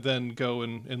just kind of then go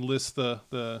and list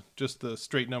the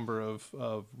straight number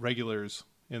of regulars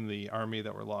in the army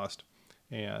that were lost,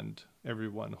 and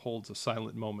everyone holds a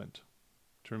silent moment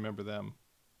to remember them.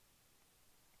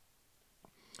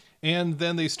 And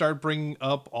then they start bringing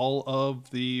up all of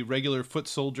the regular foot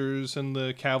soldiers and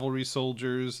the cavalry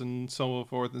soldiers and so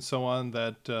forth and so on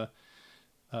that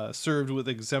served with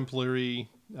exemplary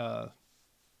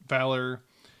valor.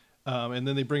 And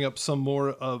then they bring up some more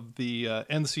of the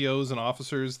NCOs and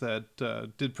officers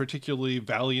that did particularly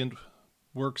valiant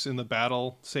works in the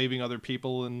battle, saving other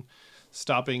people and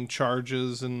stopping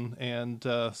charges and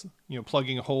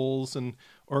plugging holes and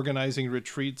organizing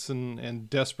retreats and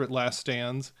desperate last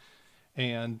stands.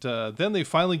 And then they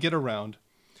finally get around,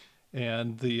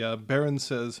 and the Baron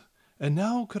says, "And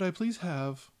now could I please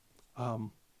have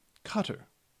Cotter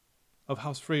of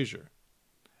House Fraser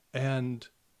and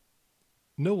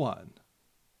Noan,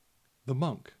 the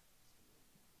monk,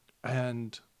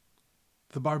 and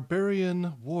the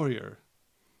barbarian warrior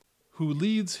who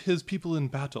leads his people in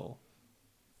battle.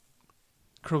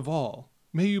 Craval,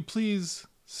 may you please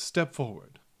step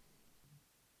forward."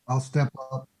 I'll step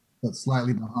up, but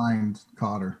slightly behind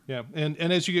Cotter. Yeah, and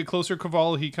as you get closer,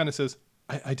 Craval, he kind of says,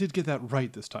 I did get that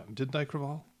right this time, didn't I,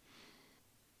 Craval?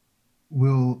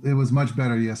 It was much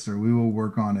better, yes, sir. We will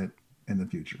work on it in the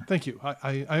future. Thank you.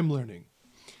 I'm learning.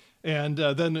 And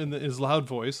then in his loud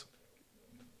voice,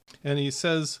 and he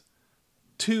says,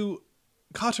 "To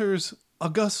Cotter's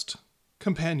august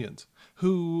companions,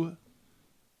 who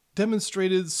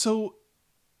demonstrated so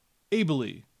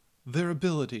ably their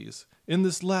abilities in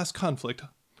this last conflict,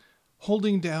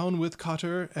 holding down with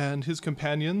Cotter and his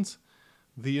companions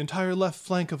the entire left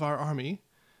flank of our army,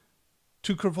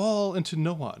 to Craval and to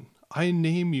Noan, I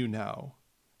name you now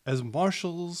as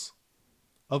marshals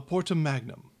of Porta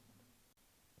Magnum."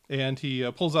 And he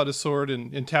pulls out his sword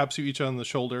and taps you each on the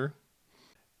shoulder.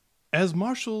 "As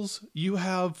marshals, you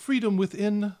have freedom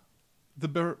within the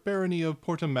barony of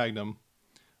Porta Magnum."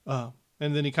 And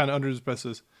then he kind of under his breath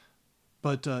says,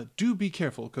 "But do be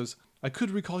careful, because I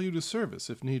could recall you to service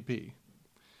if need be."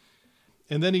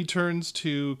 And then he turns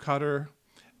to Cotter,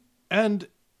 "And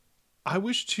I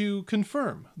wish to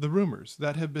confirm the rumors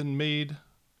that have been made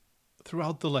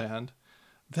throughout the land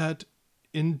that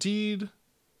indeed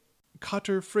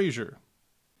Cotter Fraser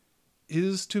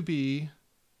is to be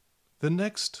the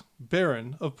next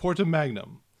Baron of Porta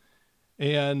Magnum.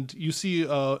 And you see,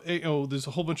 there's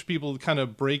a whole bunch of people that kind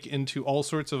of break into all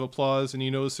sorts of applause, and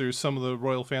you notice there's some of the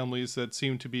royal families that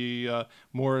seem to be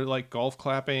more like golf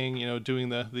clapping, doing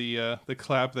the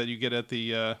clap that you get at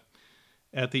the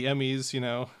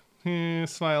Emmys,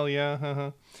 smile,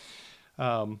 yeah,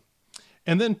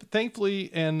 and then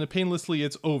thankfully and painlessly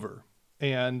it's over,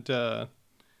 and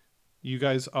you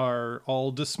guys are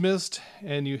all dismissed,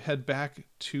 and you head back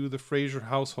to the Fraser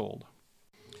household,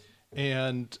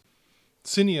 and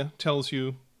Cinia tells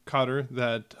you, Cotter,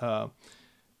 that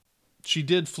she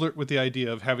did flirt with the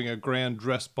idea of having a grand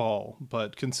dress ball,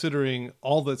 but considering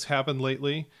all that's happened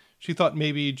lately, she thought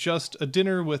maybe just a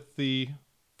dinner with the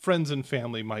friends and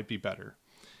family might be better.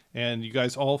 And you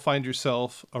guys all find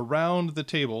yourself around the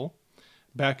table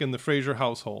back in the Fraser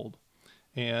household.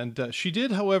 And she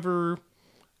did, however,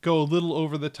 go a little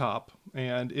over the top,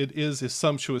 and it is a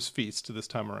sumptuous feast this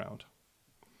time around.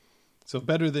 So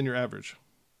better than your average.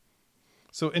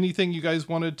 So anything you guys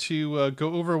wanted to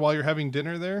go over while you're having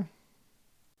dinner there?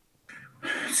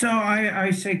 So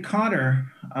I say,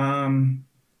 Cotter,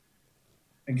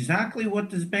 exactly what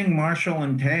does being marshal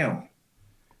entail?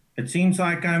 It seems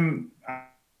like I'm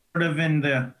sort of in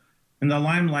the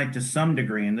limelight to some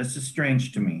degree, and this is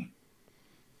strange to me.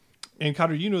 And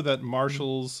Cotter, you know that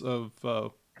marshals of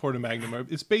Porta Magnum,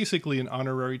 it's basically an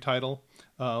honorary title,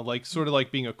 sort of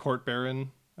like being a court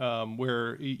baron.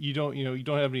 Where you don't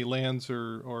have any lands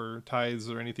or tithes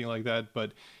or anything like that,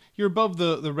 but you're above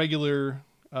the regular,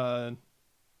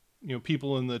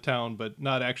 people in the town, but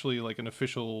not actually like an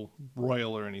official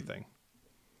royal or anything.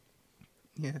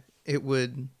 Yeah, it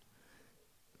would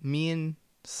mean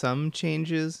some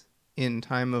changes in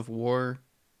time of war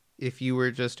if you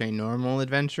were just a normal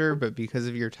adventurer, but because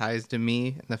of your ties to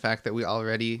me and the fact that we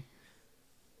already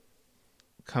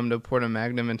come to Porta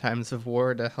Magnum in times of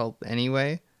war to help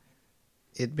anyway,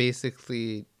 it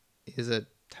basically is a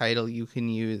title you can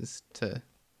use to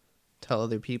tell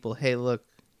other people, hey, look,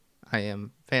 I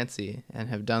am fancy and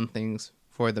have done things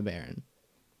for the Baron.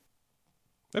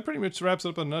 That pretty much wraps it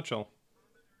up in a nutshell.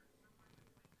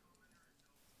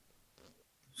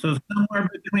 So somewhere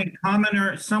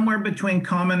between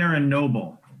commoner and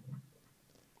noble.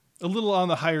 A little on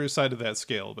the higher side of that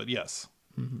scale, but yes.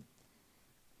 Mm-hmm.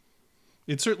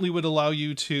 It certainly would allow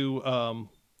you to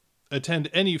attend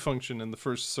any function in the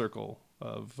first circle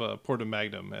of Porta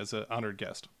Magnum as an honored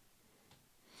guest.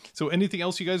 So anything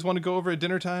else you guys want to go over at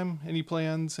dinner time? Any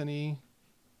plans? Any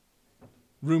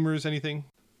rumors? Anything?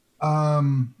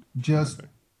 Just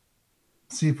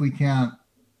see if we can't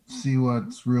see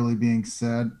what's really being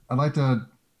said. I don't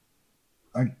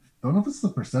know if it's the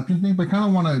perception thing, but I kind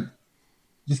of want to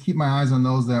just keep my eyes on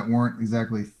those that weren't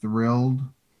exactly thrilled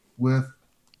with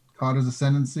Cotter's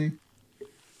ascendancy,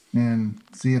 and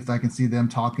see if I can see them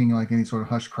talking like any sort of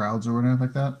hushed crowds or whatever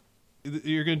like that.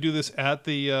 You're going to do this at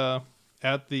the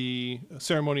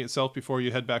ceremony itself before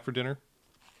you head back for dinner?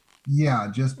 Yeah,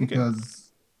 just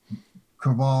because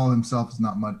Craval himself is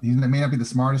not much. He may not be the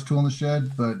smartest tool in the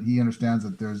shed, but he understands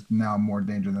that there's now more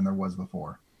danger than there was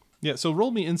before. Yeah, so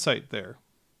roll me insight there.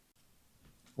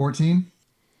 14.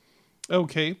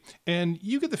 Okay, and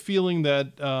you get the feeling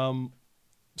that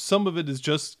some of it is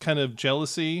just kind of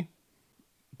jealousy,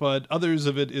 but others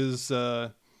of it is,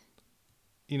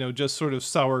 just sort of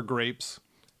sour grapes.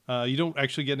 You don't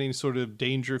actually get any sort of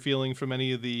danger feeling from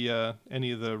any of the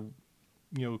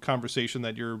conversation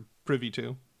that you're privy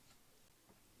to.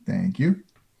 Thank you.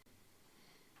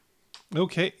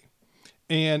 Okay,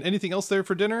 and anything else there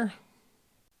for dinner?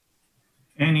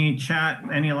 Any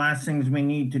last things we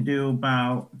need to do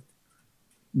about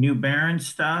new Baron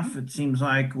stuff? It seems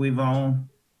like we've all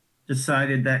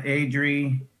decided that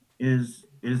Adri is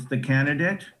the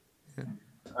candidate.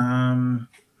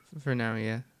 For now,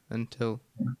 yeah. Until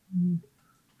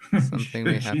something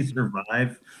may happen. She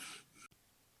survive.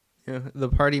 Yeah, the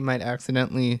party might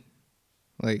accidentally,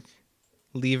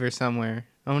 leave her somewhere.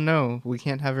 Oh no, we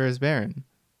can't have her as Baron.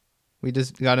 We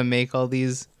just gotta make all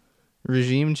these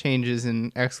regime changes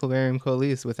in Excalibarium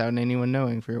Coalesce without anyone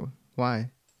knowing for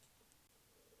why.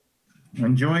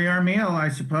 Enjoy your meal, I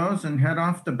suppose, and head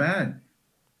off to bed.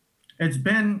 It's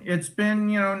been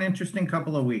an interesting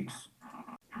couple of weeks.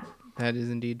 That is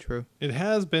indeed true. It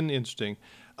has been interesting.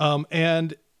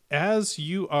 And as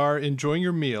you are enjoying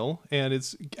your meal, and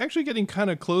it's actually getting kind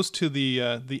of close to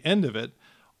the end of it,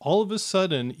 all of a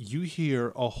sudden you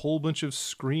hear a whole bunch of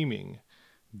screaming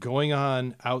going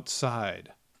on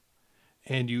outside.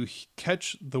 And you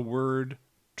catch the word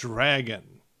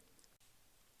dragon.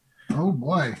 Oh,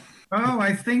 boy. Oh,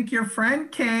 I think your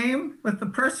friend came with a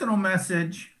personal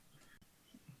message.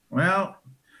 Well,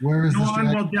 Where is this Nolan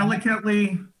will dragon?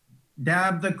 delicately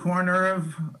dab the corner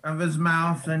of his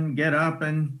mouth and get up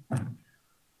and,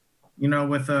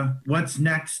 with a what's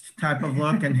next type of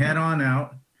look and head on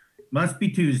out. Must be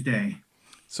Tuesday.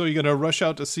 So you're gonna rush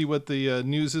out to see what the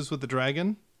news is with the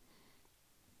dragon,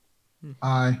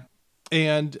 Aye.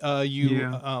 and you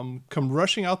Yeah. come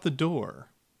rushing out the door,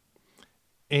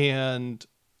 and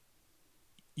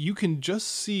you can just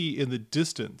see in the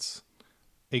distance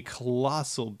a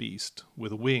colossal beast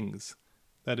with wings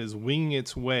that is winging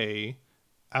its way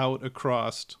out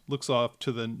across, looks off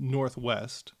to the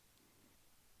northwest.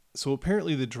 So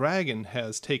apparently the dragon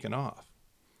has taken off.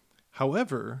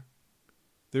 However,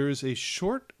 there is a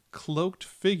short cloaked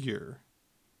figure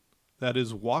that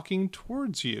is walking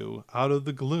towards you out of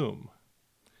the gloom.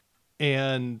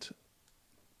 And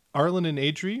Arlen and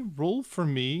Adri, roll for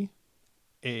me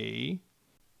a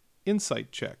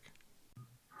insight check.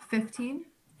 15.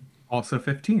 Also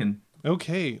 15.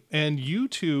 Okay, and you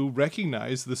two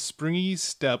recognize the springy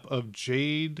step of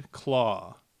Jade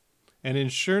Claw.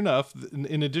 And sure enough,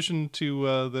 in addition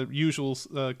to the usual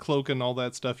cloak and all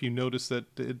that stuff, you notice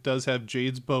that it does have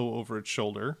Jade's bow over its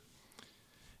shoulder.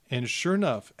 And sure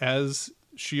enough, as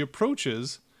she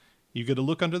approaches, you get a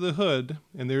look under the hood,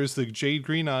 and there's the jade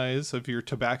green eyes of your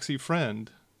tabaxi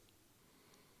friend.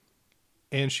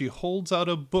 And she holds out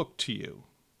a book to you.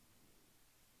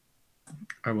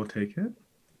 I will take it.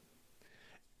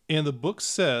 And the book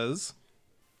says,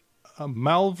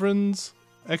 Malvern's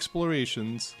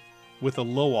Explorations with a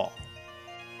Lowall.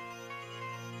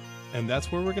 And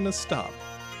that's where we're going to stop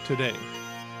today.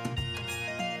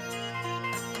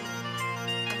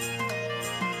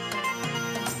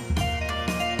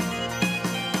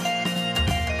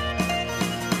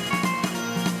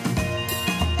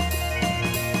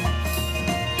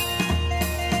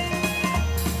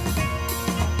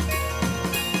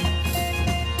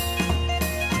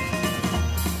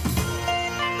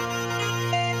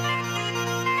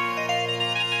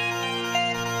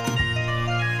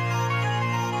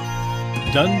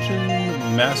 Dungeon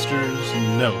Master's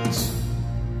Notes.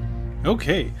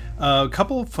 Okay, a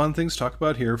couple of fun things to talk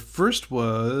about here. First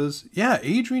was,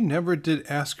 Adri never did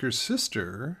ask her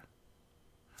sister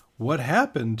what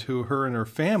happened to her and her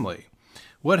family.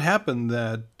 What happened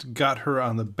that got her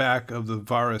on the back of the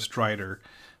Vara Strider,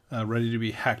 ready to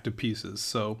be hacked to pieces.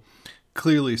 So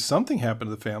clearly something happened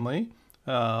to the family.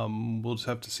 We'll just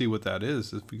have to see what that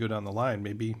is as we go down the line.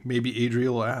 Maybe Adri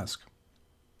will ask.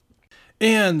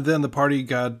 And then the party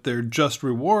got their just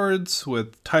rewards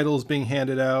with titles being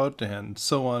handed out and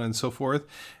so on and so forth.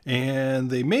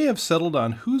 And they may have settled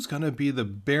on who's going to be the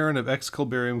Baron of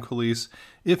Excalibarium Colise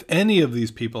if any of these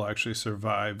people actually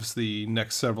survives the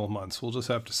next several months. We'll just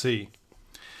have to see.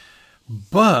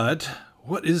 But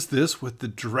what is this with the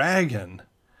dragon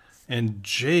and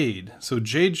Jade? So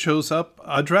Jade shows up,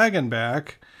 a dragon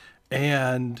back,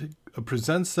 and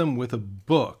presents them with a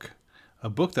book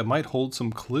that might hold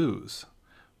some clues.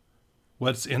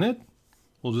 What's in it?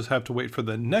 We'll just have to wait for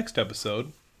the next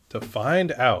episode to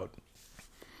find out.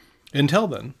 Until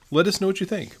then, let us know what you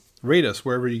think. Rate us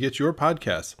wherever you get your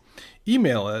podcasts.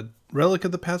 Email at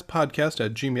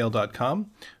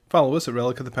relicofthepastpodcast@gmail.com. Follow us at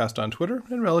Relic of the Past on Twitter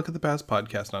and Relic of the Past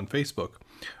Podcast on Facebook.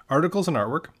 Articles and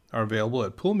artwork are available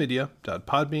at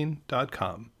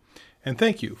poolmedia.podbean.com. And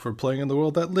thank you for playing in the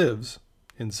world that lives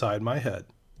inside my head.